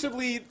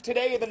exclusively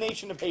today the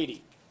nation of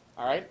Haiti.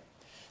 All right?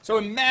 So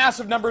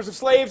massive numbers of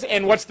slaves,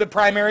 and what's the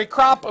primary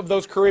crop of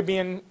those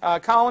Caribbean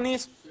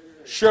colonies?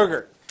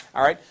 Sugar.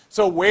 All right?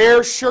 So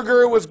where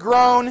sugar was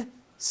grown,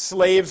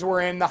 slaves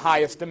were in the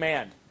highest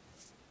demand.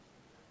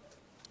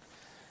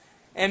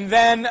 And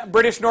then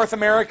British North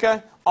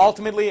America,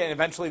 ultimately, and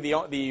eventually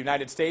the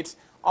United States,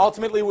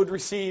 ultimately would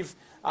receive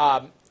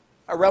a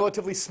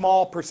relatively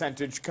small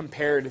percentage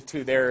compared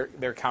to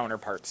their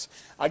counterparts.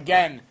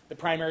 Again, the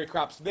primary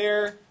crops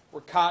there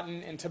were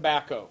cotton and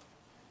tobacco.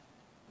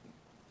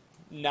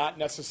 Not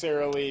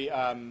necessarily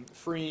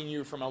freeing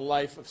you from a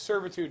life of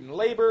servitude and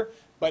labor,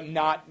 but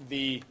not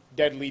the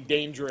deadly,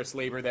 dangerous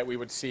labor that we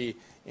would see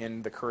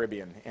in the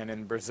Caribbean and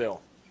in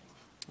Brazil.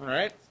 All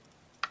right?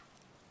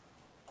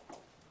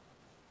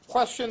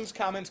 Questions,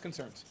 comments,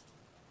 concerns?